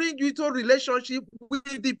begin to bring you into a relationship with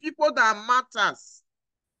the people that matters.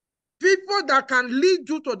 People that can lead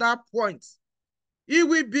you to that point. He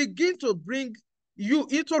will begin to bring you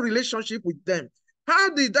into a relationship with them. How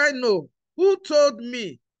did I know? Who told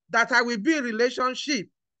me that I will be in relationship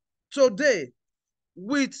today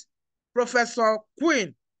with Professor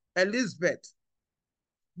Queen Elizabeth?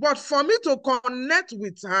 But for me to connect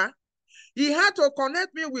with her, he had to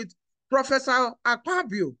connect me with Professor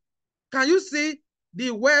Akpabio. Can you see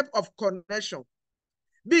the web of connection?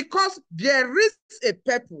 Because there is a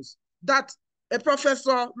purpose that a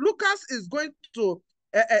Professor Lucas is going to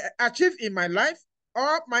achieve in my life,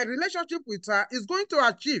 or my relationship with her is going to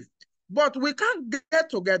achieve. But we can't get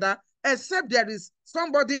together except there is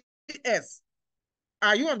somebody else.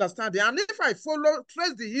 Are you understanding? And if I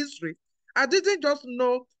trace the history, I didn't just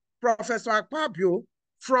know Professor Akpabio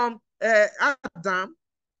from Adam.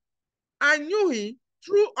 I knew him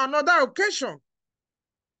through another occasion.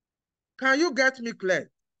 Can you get me clear?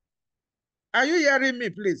 Are you hearing me,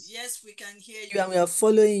 please? Yes, we can hear you and we are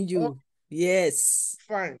following you. Oh, yes.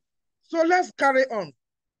 Fine. So let's carry on.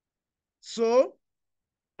 So,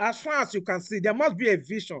 as far as you can see, there must be a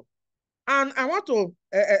vision. And I want to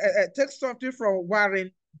take something from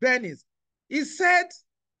Warren Bennis. He said,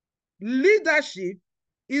 leadership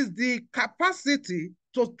is the capacity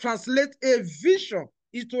to translate a vision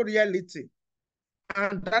into reality.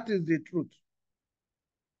 And that is the truth.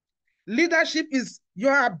 Leadership is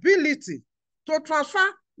your ability to transfer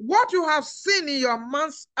What you have seen in your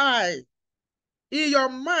man's eye, in your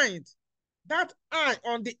mind, that eye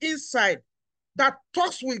on the inside that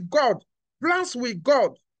talks with God, plans with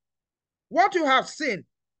God, what you have seen,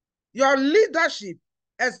 your leadership,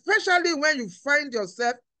 especially when you find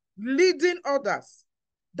yourself leading others,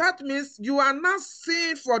 that means you are now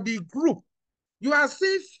seeing for the group. You are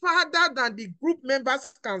seeing farther than the group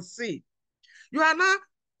members can see. You are now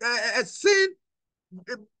seeing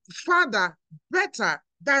farther, better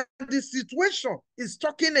than the situation is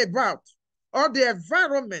talking about or the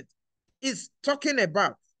environment is talking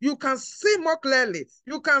about. You can see more clearly.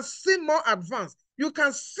 You can see more advanced. You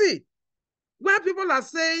can see where people are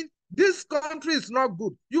saying this country is not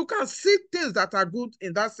good. You can see things that are good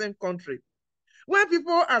in that same country. When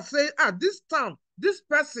people are saying, this town, this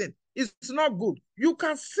person is not good, you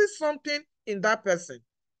can see something in that person.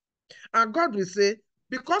 And God will say,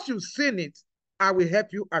 because you've seen it, I will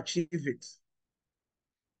help you achieve it.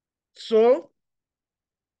 So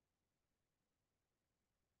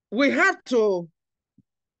we have to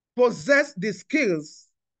possess the skills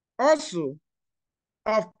also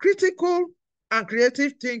of critical and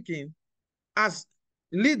creative thinking as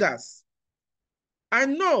leaders. I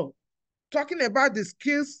know talking about the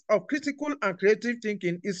skills of critical and creative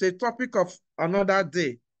thinking is a topic of another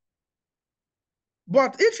day.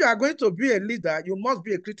 But if you are going to be a leader, you must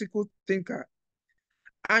be a critical thinker.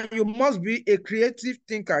 And you must be a creative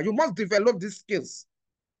thinker. You must develop these skills.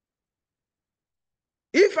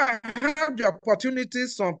 If I have the opportunity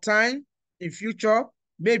sometime in future,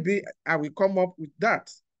 maybe I will come up with that.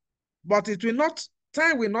 But it will not,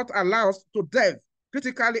 time will not allow us to delve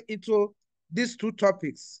critically into these two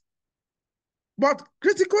topics. But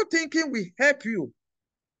critical thinking will help you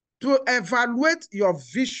to evaluate your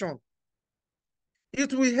vision.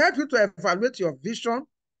 It will help you to evaluate your vision.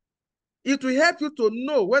 It will help you to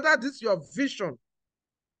know whether this is your vision,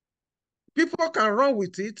 people can run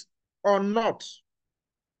with it or not.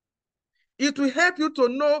 It will help you to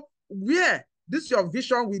know where this your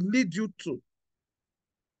vision will lead you to.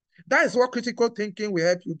 That is what critical thinking will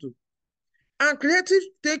help you do. And creative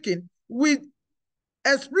thinking will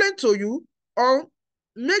explain to you or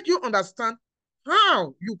make you understand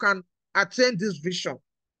how you can attain this vision.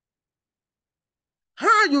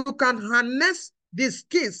 How you can harness the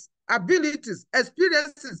skills, abilities,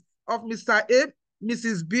 experiences of Mr. A,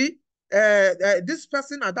 Mrs. B, this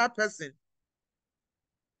person and that person,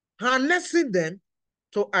 harnessing them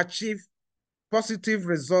to achieve positive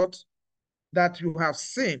results that you have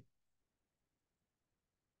seen.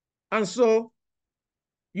 And so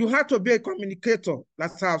you have to be a communicator.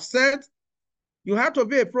 As I've said, you have to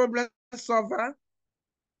be a problem solver.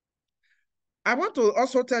 I want to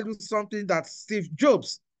also tell you something that Steve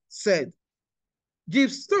Jobs said.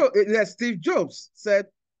 Steve Jobs said,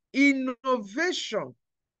 innovation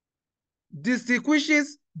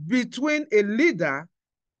distinguishes between a leader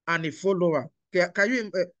and a follower.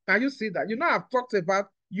 Can you see that? You know, I've talked about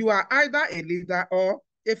you are either a leader or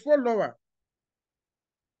a follower.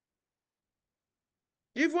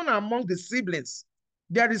 Even among the siblings,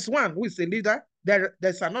 there is one who is a leader,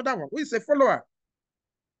 there's another one who is a follower.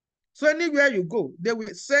 So anywhere you go, they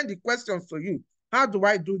will send the questions to you. How do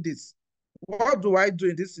I do this? What do I do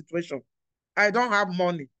in this situation? I don't have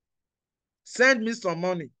money. Send me some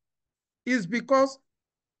money. It's because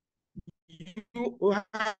you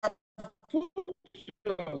have put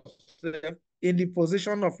yourself in the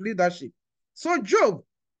position of leadership. So Job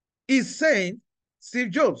is saying,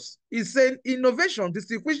 Steve Jobs is saying innovation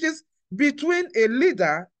distinguishes between a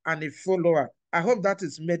leader and a follower. I hope that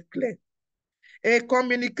is made clear. A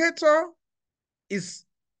communicator is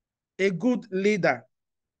a good leader.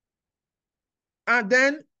 And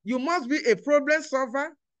then you must be a problem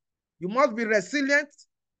solver. You must be resilient.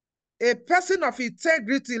 A person of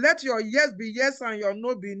integrity. Let your yes be yes and your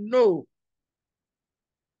no be no.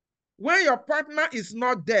 When your partner is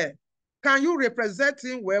not there, can you represent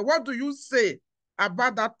him well? What do you say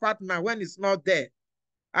about that partner when it's not there?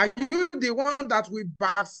 Are you the one that will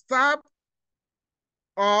backstab,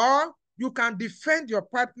 or you can defend your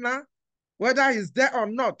partner whether he's there or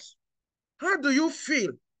not? How do you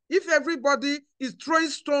feel if everybody is throwing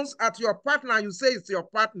stones at your partner, you say it's your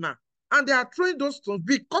partner, and they are throwing those stones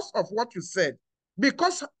because of what you said,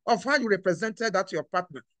 because of how you represented that your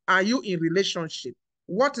partner? Are you in relationship?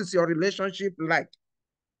 What is your relationship like?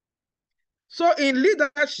 So in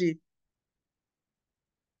leadership,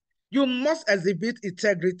 you must exhibit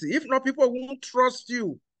integrity. If not, people won't trust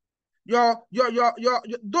you. Those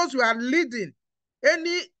who are leading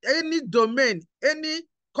any domain, any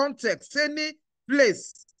context, any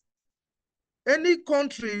place, any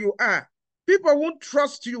country you are, people won't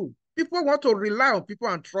trust you People want to rely on people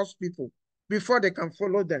and trust people before they can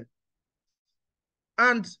follow them.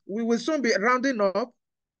 And we will soon be rounding up.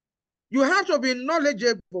 You have to be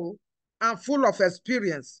knowledgeable and full of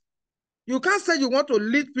experience. You can't say you want to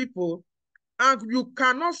lead people and you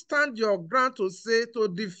cannot stand your ground to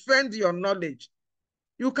defend your knowledge.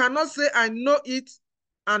 You cannot say, I know it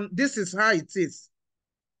and this is how it is.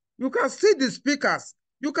 You can see the speakers.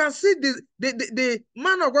 You can see the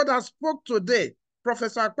man of God that spoke today,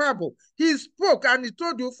 Professor Akpabo. He spoke and he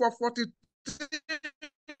told you for 43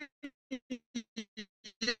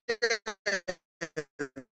 years.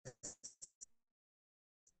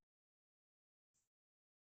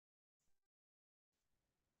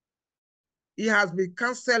 He has been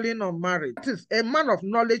counseling on marriage. That is a man of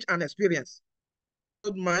knowledge and experience.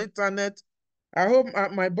 My internet. I hope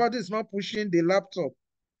my body is not pushing the laptop.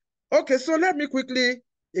 Okay, so let me quickly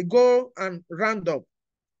go and round up.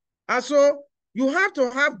 And so you have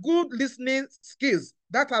to have good listening skills.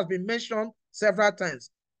 That has been mentioned several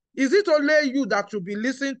times. Is it only you that should be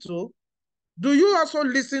listened to? Do you also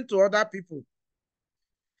listen to other people?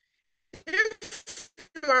 If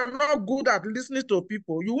you are not good at listening to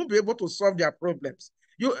people, you won't be able to solve their problems.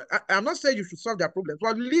 I'm not saying you should solve their problems,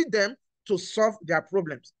 but lead them to solve their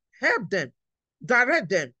problems. Help them, direct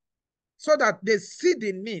them, so that they see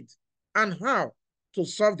the need and how to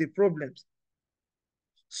solve the problems.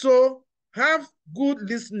 So have good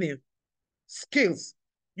listening skills.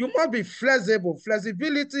 You must be flexible.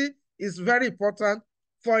 Flexibility is very important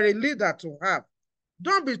for a leader to have.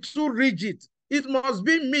 Don't be too rigid. It must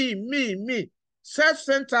be me, me, me.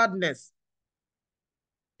 Self-centeredness.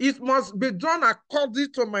 It must be done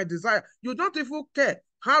according to my desire. You don't even care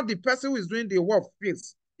how the person who is doing the work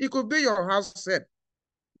feels. It could be your house help.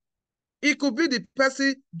 It could be the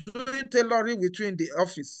person doing tailoring with you in the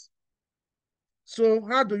office. So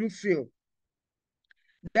how do you feel?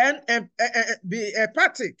 Then be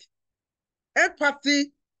empathic.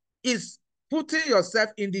 Empathy is putting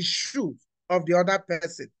yourself in the shoes of the other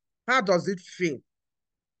person. How does it feel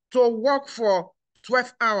to work for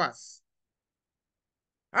 12 hours?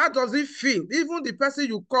 How does it feel? Even the person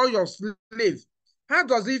you call your slave, how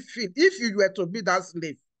does it feel if you were to be that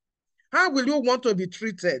slave? How will you want to be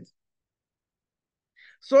treated?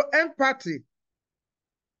 So empathy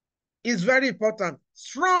is very important.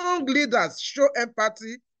 Strong leaders show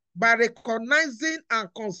empathy by recognizing and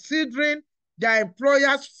considering their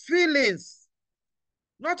employers' feelings.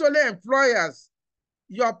 Not only employers,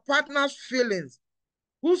 your partner's feelings,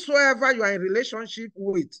 whosoever you are in relationship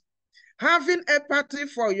with. Having empathy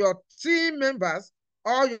for your team members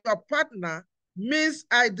or your partner means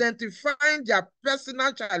identifying their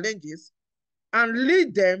personal challenges and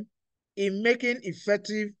lead them in making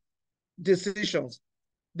effective decisions.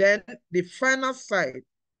 Then the final side.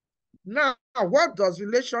 Now, what does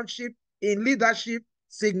relationship in leadership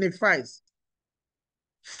signifies?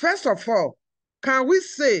 First of all, can we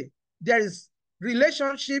say there is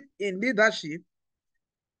relationship in leadership?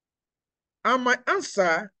 And my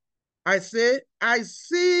answer, I say, I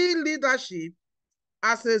see leadership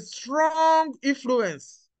as a strong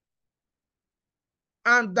influence.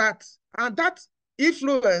 And that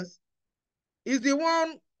influence is the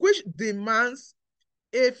one which demands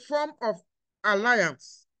a form of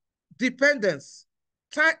alliance, dependence,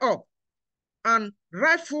 tie up, and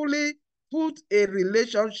rightfully put a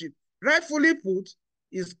relationship. Rightfully put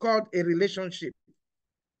is called a relationship.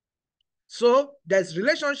 So there's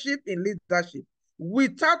relationship in leadership.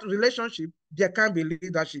 Without relationship, there can't be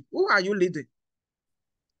leadership. Who are you leading?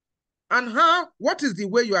 And what is the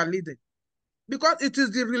way you are leading? Because it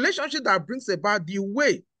is the relationship that brings about the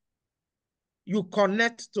way you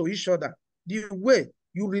connect to each other, the way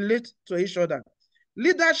you relate to each other.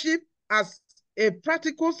 Leadership as a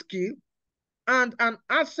practical skill and an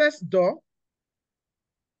access door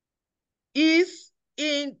is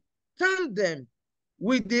in tandem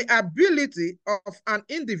with the ability of an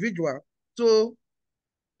individual to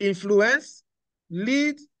influence,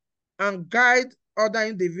 lead, and guide other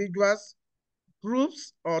individuals,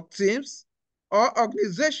 groups, or teams, or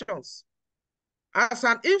organizations. As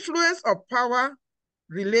an influence of power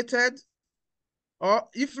related or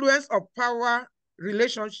influence of power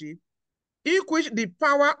relationship, in which the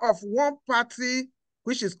power of one party,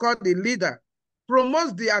 which is called the leader,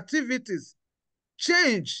 promotes the activities,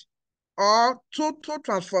 change, or total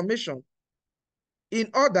transformation in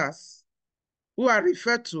others who are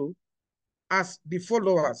referred to as the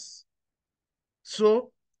followers.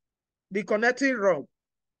 So, the connecting rod,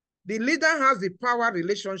 the leader has the power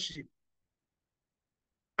relationship,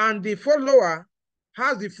 and the follower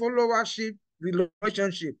has the followership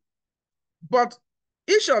relationship. But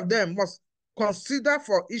each of them must consider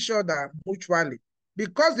for each other mutually.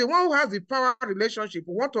 Because the one who has the power relationship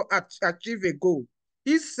want to achieve a goal.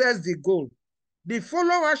 He sets the goal. The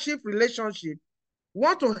followership relationship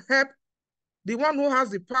want to help the one who has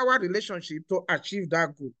the power relationship to achieve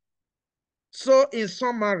that goal. So in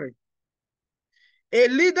summary, a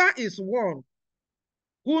leader is one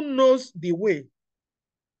who knows the way,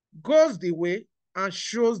 goes the way, and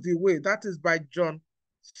shows the way. That is by John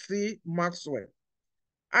C. Maxwell.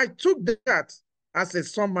 I took that as a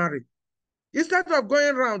summary. Instead of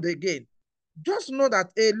going around again, just know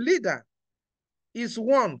that a leader is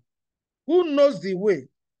one who knows the way,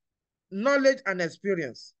 knowledge and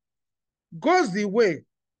experience, goes the way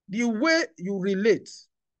you relate,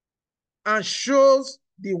 and shows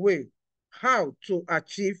the way how to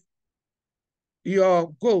achieve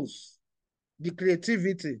your goals, the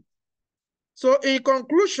creativity. So in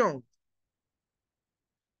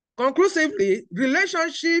conclusively,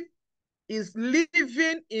 relationship is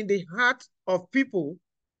living in the heart of people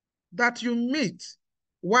that you meet,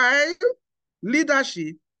 while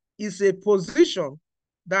leadership is a position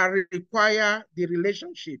that requires the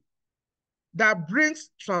relationship that brings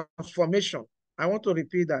transformation. I want to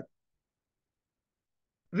repeat that.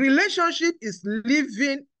 Relationship is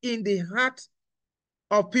living in the heart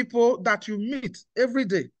of people that you meet every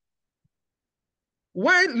day,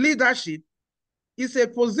 while leadership is a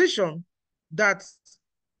position that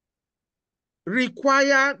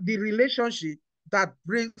requires the relationship that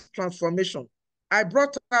brings transformation. I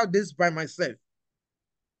brought out this by myself.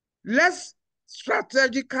 Let's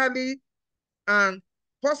strategically and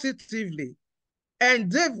positively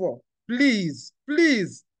endeavor, please,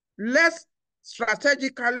 let's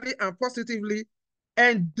strategically and positively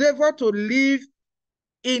endeavor to live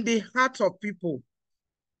in the heart of people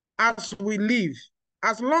as we live.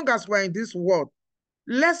 As long as we're in this world,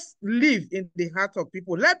 let's live in the heart of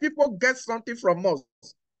people. Let people get something from us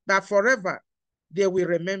that forever they will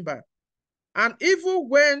remember. And even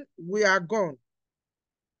when we are gone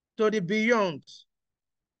to the beyond,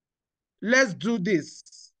 let's do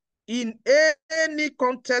this in any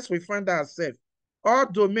context we find ourselves, or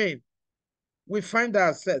domain we find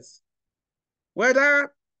ourselves,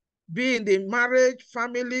 whether be in the marriage,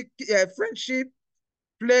 family, friendship,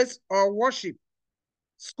 place, or worship,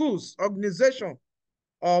 schools, organization,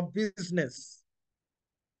 or business.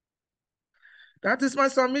 That is my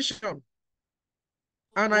submission.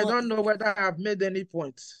 And I don't know whether I've made any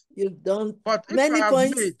points. You've done But if many I have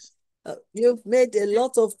points. made, You've made a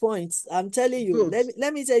lot of points. I'm telling you. good.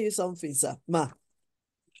 Let me tell you something, sir. Ma,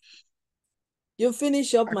 you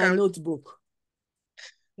finish up my notebook.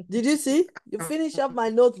 Did you see? You finish up my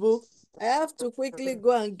notebook. I have to quickly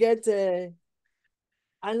go and get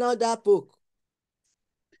another book.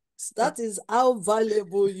 That is how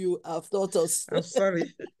valuable you have taught us. I'm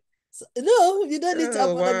sorry. No, you don't need to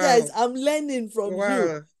apologize. Wow. I'm learning from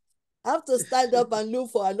you. I have to stand up and look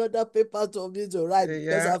for another paper to me to write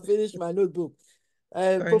because I finished my notebook.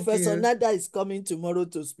 Professor Nada is coming tomorrow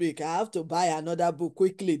to speak. I have to buy another book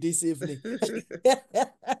quickly this evening.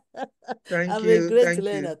 I'm a great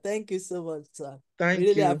learner. Thank you so much, sir. Thank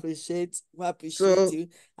really you. appreciate So you.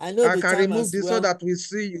 I know I the can time remove as this well. so that we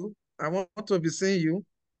see you. I want to be seeing you.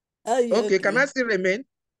 Okay, can I still remain?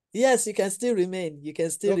 Yes, you can still remain. You can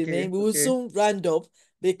still remain. We will soon round up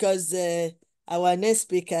because our next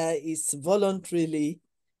speaker is voluntarily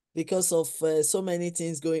because of so many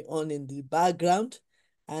things going on in the background,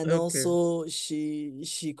 and also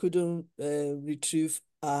she couldn't retrieve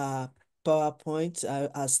her PowerPoint,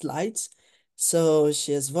 her slides, so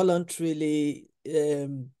she has voluntarily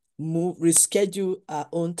reschedule her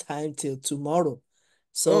own time till tomorrow.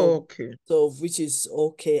 So which is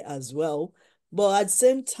okay as well. But at the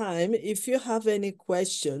same time, if you have any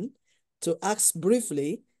question to ask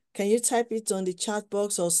briefly, can you type it on the chat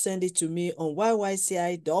box or send it to me on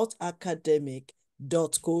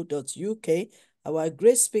yyci.academic.co.uk. Our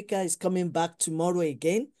great speaker is coming back tomorrow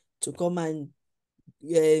again to come and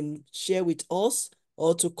share with us,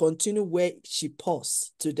 or to continue where she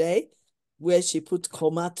paused today, where she put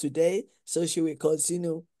comma today. So she will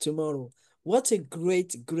continue tomorrow. What a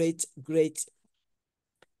great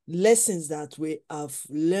lessons that we have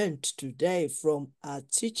learned today from our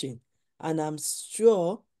teaching. And I'm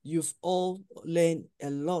sure you've all learned a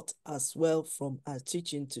lot as well from our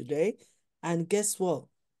teaching today. And guess what?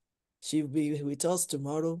 She'll be with us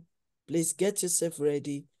tomorrow. Please get yourself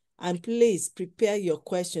ready. And please prepare your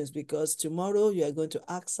questions, because tomorrow you are going to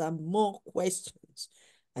ask her more questions.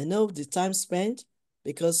 I know the time spent,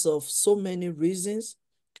 because of so many reasons,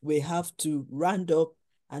 we have to round up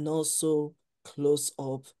and also close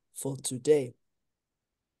up for today.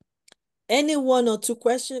 Any one or two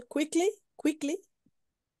questions quickly? Quickly.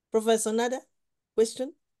 Professor Nada,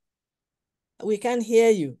 question? We can't hear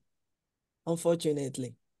you,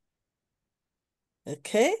 unfortunately.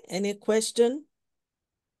 Okay, any question?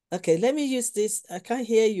 Okay, let me use this. I can't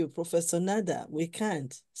hear you, Professor Nada. We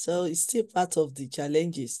can't. So it's still part of the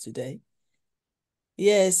challenges today.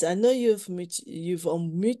 Yes, I know you've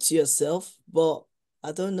unmute yourself, but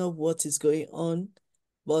I don't know what is going on.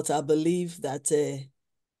 But I believe that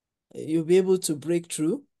you'll be able to break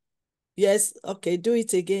through. Yes, okay, do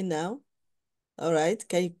it again now. All right,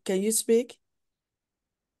 can you speak?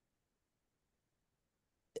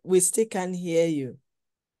 We still can't hear you.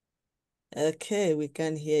 Okay, we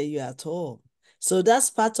can't hear you at all. So that's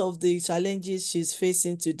part of the challenges she's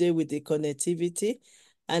facing today with the connectivity.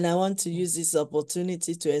 And I want to use this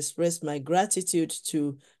opportunity to express my gratitude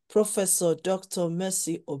to Professor Dr.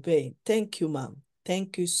 Mercy Ogbe. Thank you, ma'am.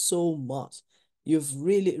 Thank you so much. You've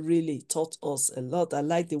really, really taught us a lot. I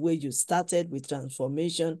like the way you started with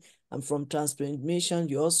transformation, and from transformation,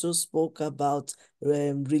 you also spoke about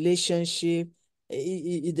relationship.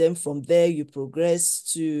 Then from there, you progress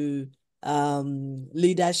to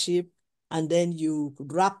leadership, and then you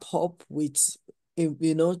wrap up with,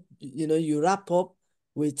 you wrap up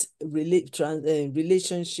with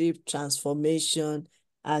relationship transformation,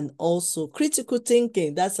 and also critical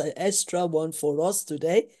thinking. That's an extra one for us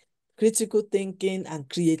today. Critical thinking and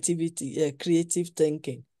creativity, creative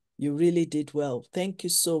thinking. You really did well. Thank you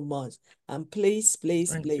so much. And please,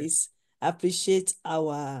 please, please appreciate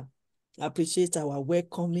our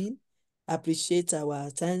welcoming, appreciate our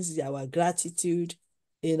thanks, our gratitude.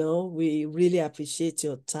 We really appreciate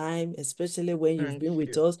your time, especially when you've been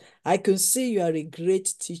with us. I can see you are a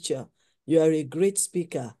great teacher. You are a great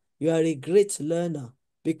speaker. You are a great learner,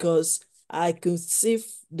 because I can see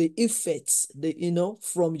the effects,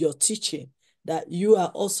 from your teaching, that you are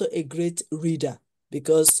also a great reader.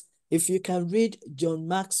 Because if you can read John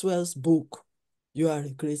Maxwell's book, you are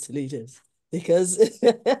a great leader. Because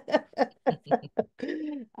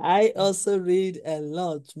I also read a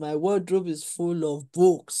lot. My wardrobe is full of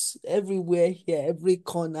books. Everywhere here, every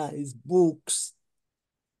corner is books.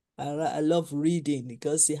 I love reading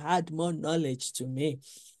because it had more knowledge to me.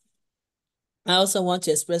 I also want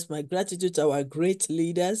to express my gratitude to our great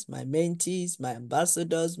leaders, my mentees, my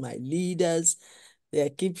ambassadors, my leaders.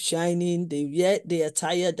 They keep shining. They are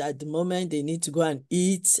tired at the moment. They need to go and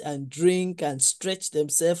eat and drink and stretch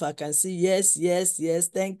themselves. I can see, yes, yes, yes.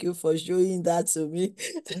 Thank you for showing that to me.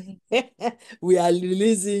 We are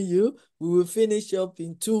releasing you. We will finish up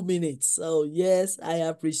in 2 minutes. So yes, I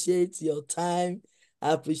appreciate your time.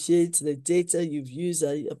 I appreciate the data you've used.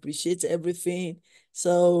 I appreciate everything.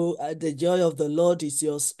 So the joy of the Lord is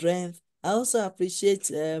your strength. I also appreciate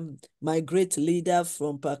my great leader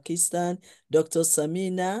from Pakistan, Dr.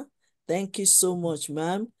 Samina. Thank you so much,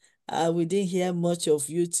 ma'am. We didn't hear much of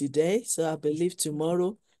you today, so I believe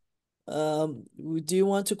tomorrow. Do you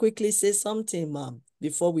want to quickly say something, ma'am,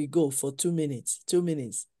 before we go for 2 minutes? 2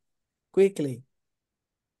 minutes, quickly.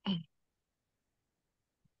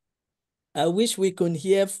 I wish we could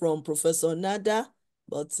hear from Professor Nada,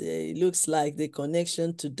 but it looks like the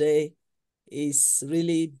connection today is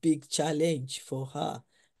really big challenge for her.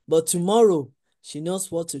 But tomorrow, she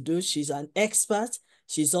knows what to do. She's an expert.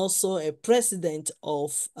 She's also a president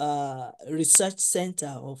of research center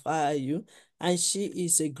of IIU, and she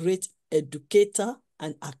is a great educator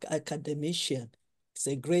and academician.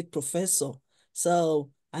 She's a great professor. So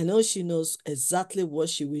I know she knows exactly what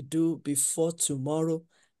she will do before tomorrow,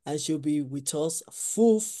 and she'll be with us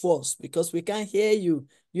full force, because we can't hear you.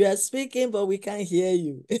 You are speaking, but we can't hear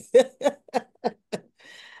you.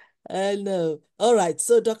 I know. All right.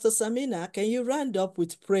 So, Dr. Samina, can you round up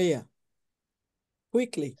with prayer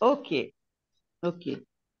quickly? Okay.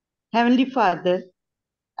 Heavenly Father,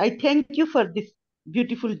 I thank you for this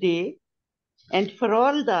beautiful day and for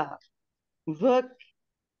all the work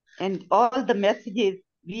and all the messages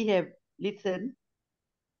we have listened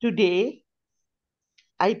today.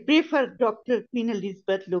 I pray for Dr. Queen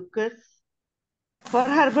Elizabeth Lucas for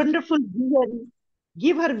her wonderful vision.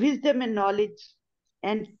 Give her wisdom and knowledge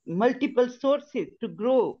and multiple sources to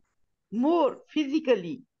grow more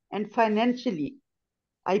physically and financially.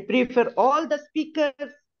 I pray for all the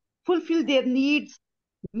speakers, fulfill their needs.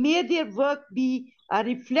 May their work be a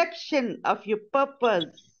reflection of your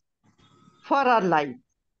purpose for our life.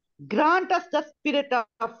 Grant us the spirit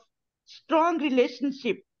of strong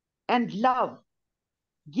relationship and love.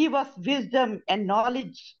 Give us wisdom and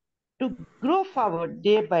knowledge to grow forward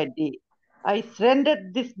day by day. I surrender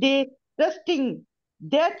this day, trusting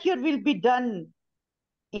that your will be done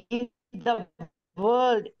in the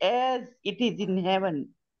world as it is in heaven.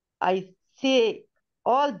 I say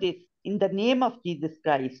all this In the name of Jesus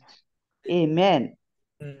Christ. Amen.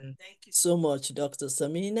 Thank you so much, Dr.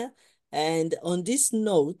 Samina. And on this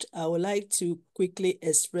note, I would like to quickly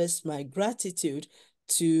express my gratitude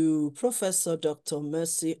to Professor Dr.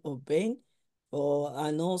 Mercy Obeng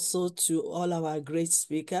and also to all our great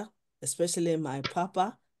speakers, especially my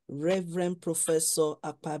papa, Reverend Professor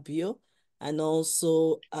Akpabio, and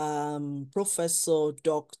also Professor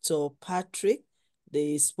Dr. Patrick.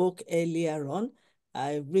 They spoke earlier on.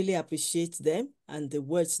 I really appreciate them and the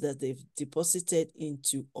words that they've deposited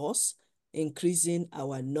into us, increasing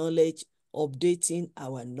our knowledge, updating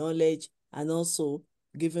our knowledge, and also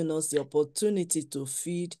giving us the opportunity to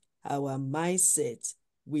feed our mindset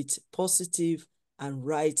with positive and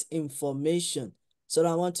right information. So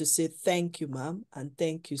I want to say thank you, ma'am, and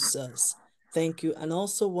thank you, sirs. Thank you. And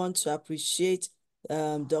also want to appreciate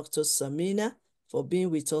Dr. Samina for being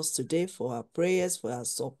with us today, for her prayers, for her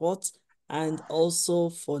support, and also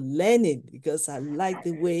for learning, because I like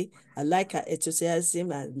her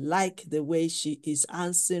enthusiasm. I like the way she is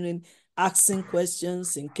asking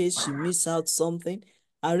questions in case she miss out something.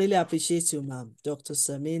 I really appreciate you, ma'am, Dr.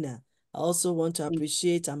 Samina. I also want to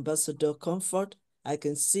appreciate Ambassador Comfort. I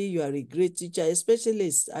can see you are a great teacher,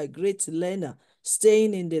 especially a great learner,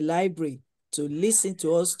 staying in the library to listen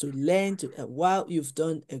to us, to learn, while you've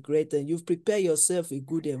done a great and you've prepared yourself a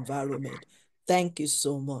good environment. Thank you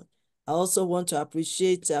so much. I also want to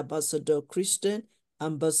appreciate Ambassador Christian,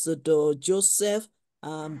 Ambassador Joseph,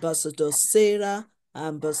 Ambassador Sarah,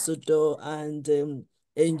 Ambassador and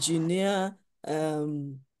Engineer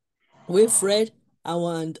Wilfred.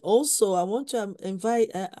 And also I want to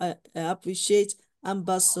appreciate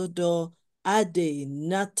Ambassador Ade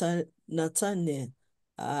Nathaniel.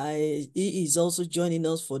 He is also joining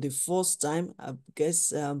us for the first time. I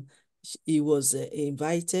guess he was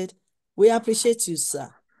invited. We appreciate you,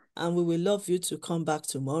 sir, and we will love you to come back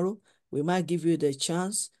tomorrow. We might give you the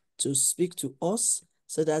chance to speak to us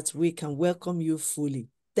so that we can welcome you fully.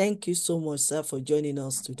 Thank you so much, sir, for joining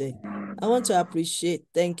us today. I want to appreciate,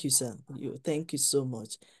 thank you, sir. Thank you so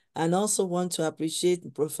much. And also want to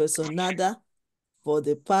appreciate Professor Nada for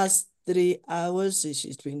the past 3 hours.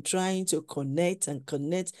 She's been trying to connect and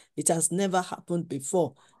connect. It has never happened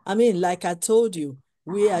before. I mean, like I told you,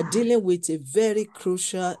 we are dealing with a very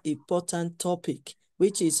crucial, important topic,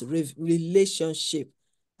 which is relationship.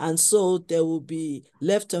 And so there will be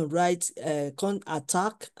left and right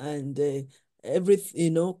attack and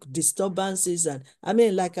everything, disturbances. And I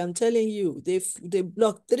mean, like I'm telling you, they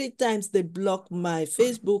blocked 3 times. They blocked my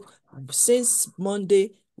Facebook since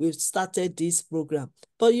Monday we've started this program.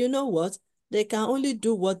 But you know what? They can only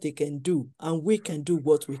do what they can do, and we can do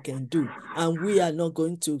what we can do. And we are not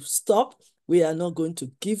going to stop. We are not going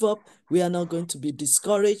to give up. We are not going to be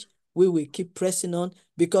discouraged. We will keep pressing on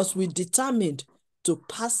because we're determined to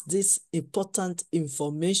pass this important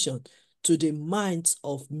information to the minds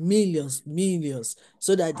of millions,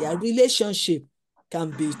 so that their relationship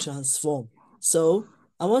can be transformed. So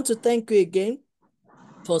I want to thank you again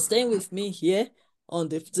for staying with me here on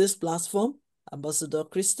this platform. Ambassador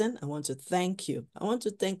Christian, I want to thank you. I want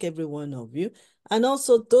to thank every one of you. And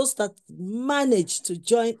also those that managed to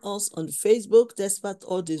join us on Facebook despite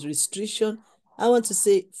all this restriction. I want to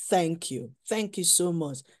say thank you. Thank you so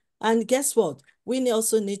much. And guess what? We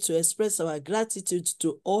also need to express our gratitude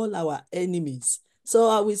to all our enemies. So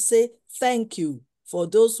I will say thank you for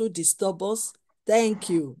those who disturb us. Thank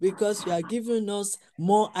you, because you are giving us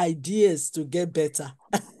more ideas to get better.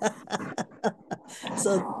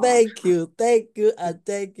 So thank you, and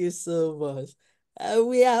thank you so much.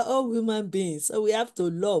 We are all human beings, so we have to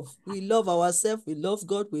love. We love ourselves, we love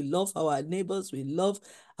God, we love our neighbors, we love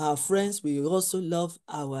our friends, we also love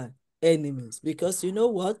our enemies. Because you know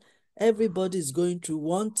what? Everybody is going through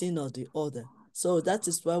one thing or the other. So that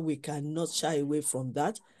is why we cannot shy away from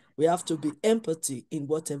that. We have to be empathy in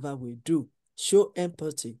whatever we do. Show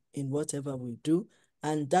empathy in whatever we do.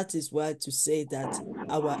 And that is why to say that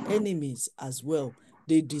our enemies as well,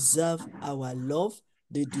 they deserve our love.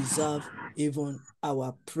 They deserve even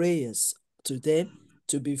our prayers to them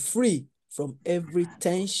to be free from every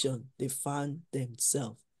tension they find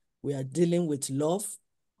themselves. We are dealing with love,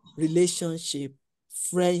 relationship,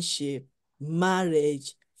 friendship,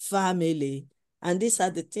 marriage, family, and these are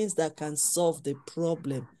the things that can solve the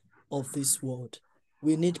problem of this world.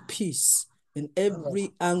 We need peace in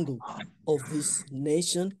every angle of this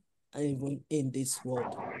nation and even in this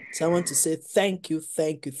world. So I want to say thank you,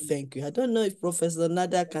 thank you, thank you. I don't know if Professor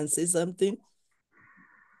Nada can say something.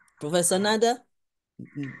 Professor Nada?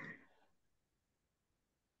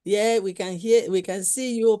 Yeah, we can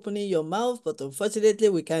see you opening your mouth, but unfortunately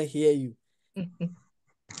we can't hear you.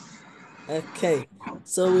 Okay,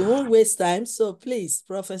 so we won't waste time. So please,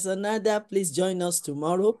 Professor Nada, please join us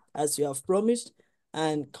tomorrow as you have promised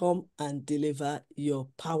and come and deliver your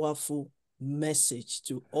powerful message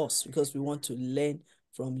to us because we want to learn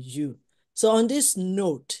from you. So on this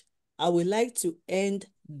note, I would like to end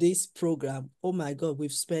this program. Oh my God,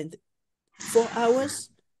 we've spent 4 hours.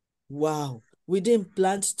 Wow. We didn't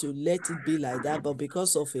plan to let it be like that, but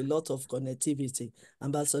because of a lot of connectivity,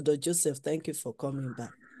 Ambassador Joseph, thank you for coming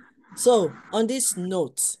back. So on this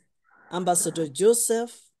note, Ambassador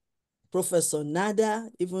Joseph, Professor Nada,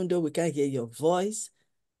 even though we can't hear your voice,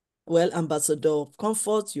 well, Ambassador of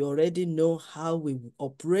Comfort, you already know how we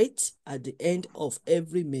operate at the end of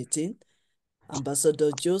every meeting. Ambassador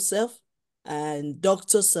Joseph and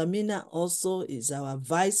Dr. Samina also is our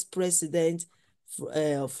Vice President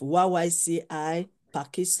of YYCI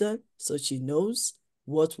Pakistan, so she knows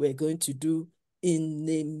what we're going to do in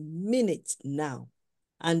a minute now.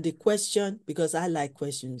 And the question, because I like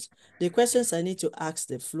questions, the questions I need to ask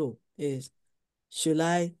the floor is, should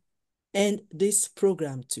I end this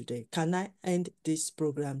program today? Can I end this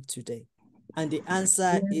program today? And the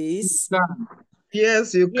answer is...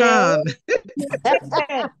 Yes, you Yes.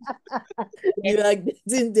 can. You are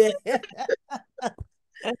getting there.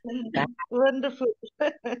 Wonderful.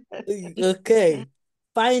 Okay.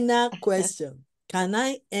 Final question. Can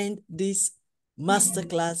I end this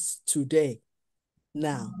masterclass today?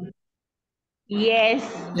 Now. Yes.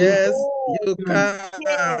 Yes, you Yes.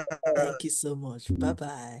 can. Thank you so much.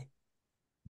 Bye-bye.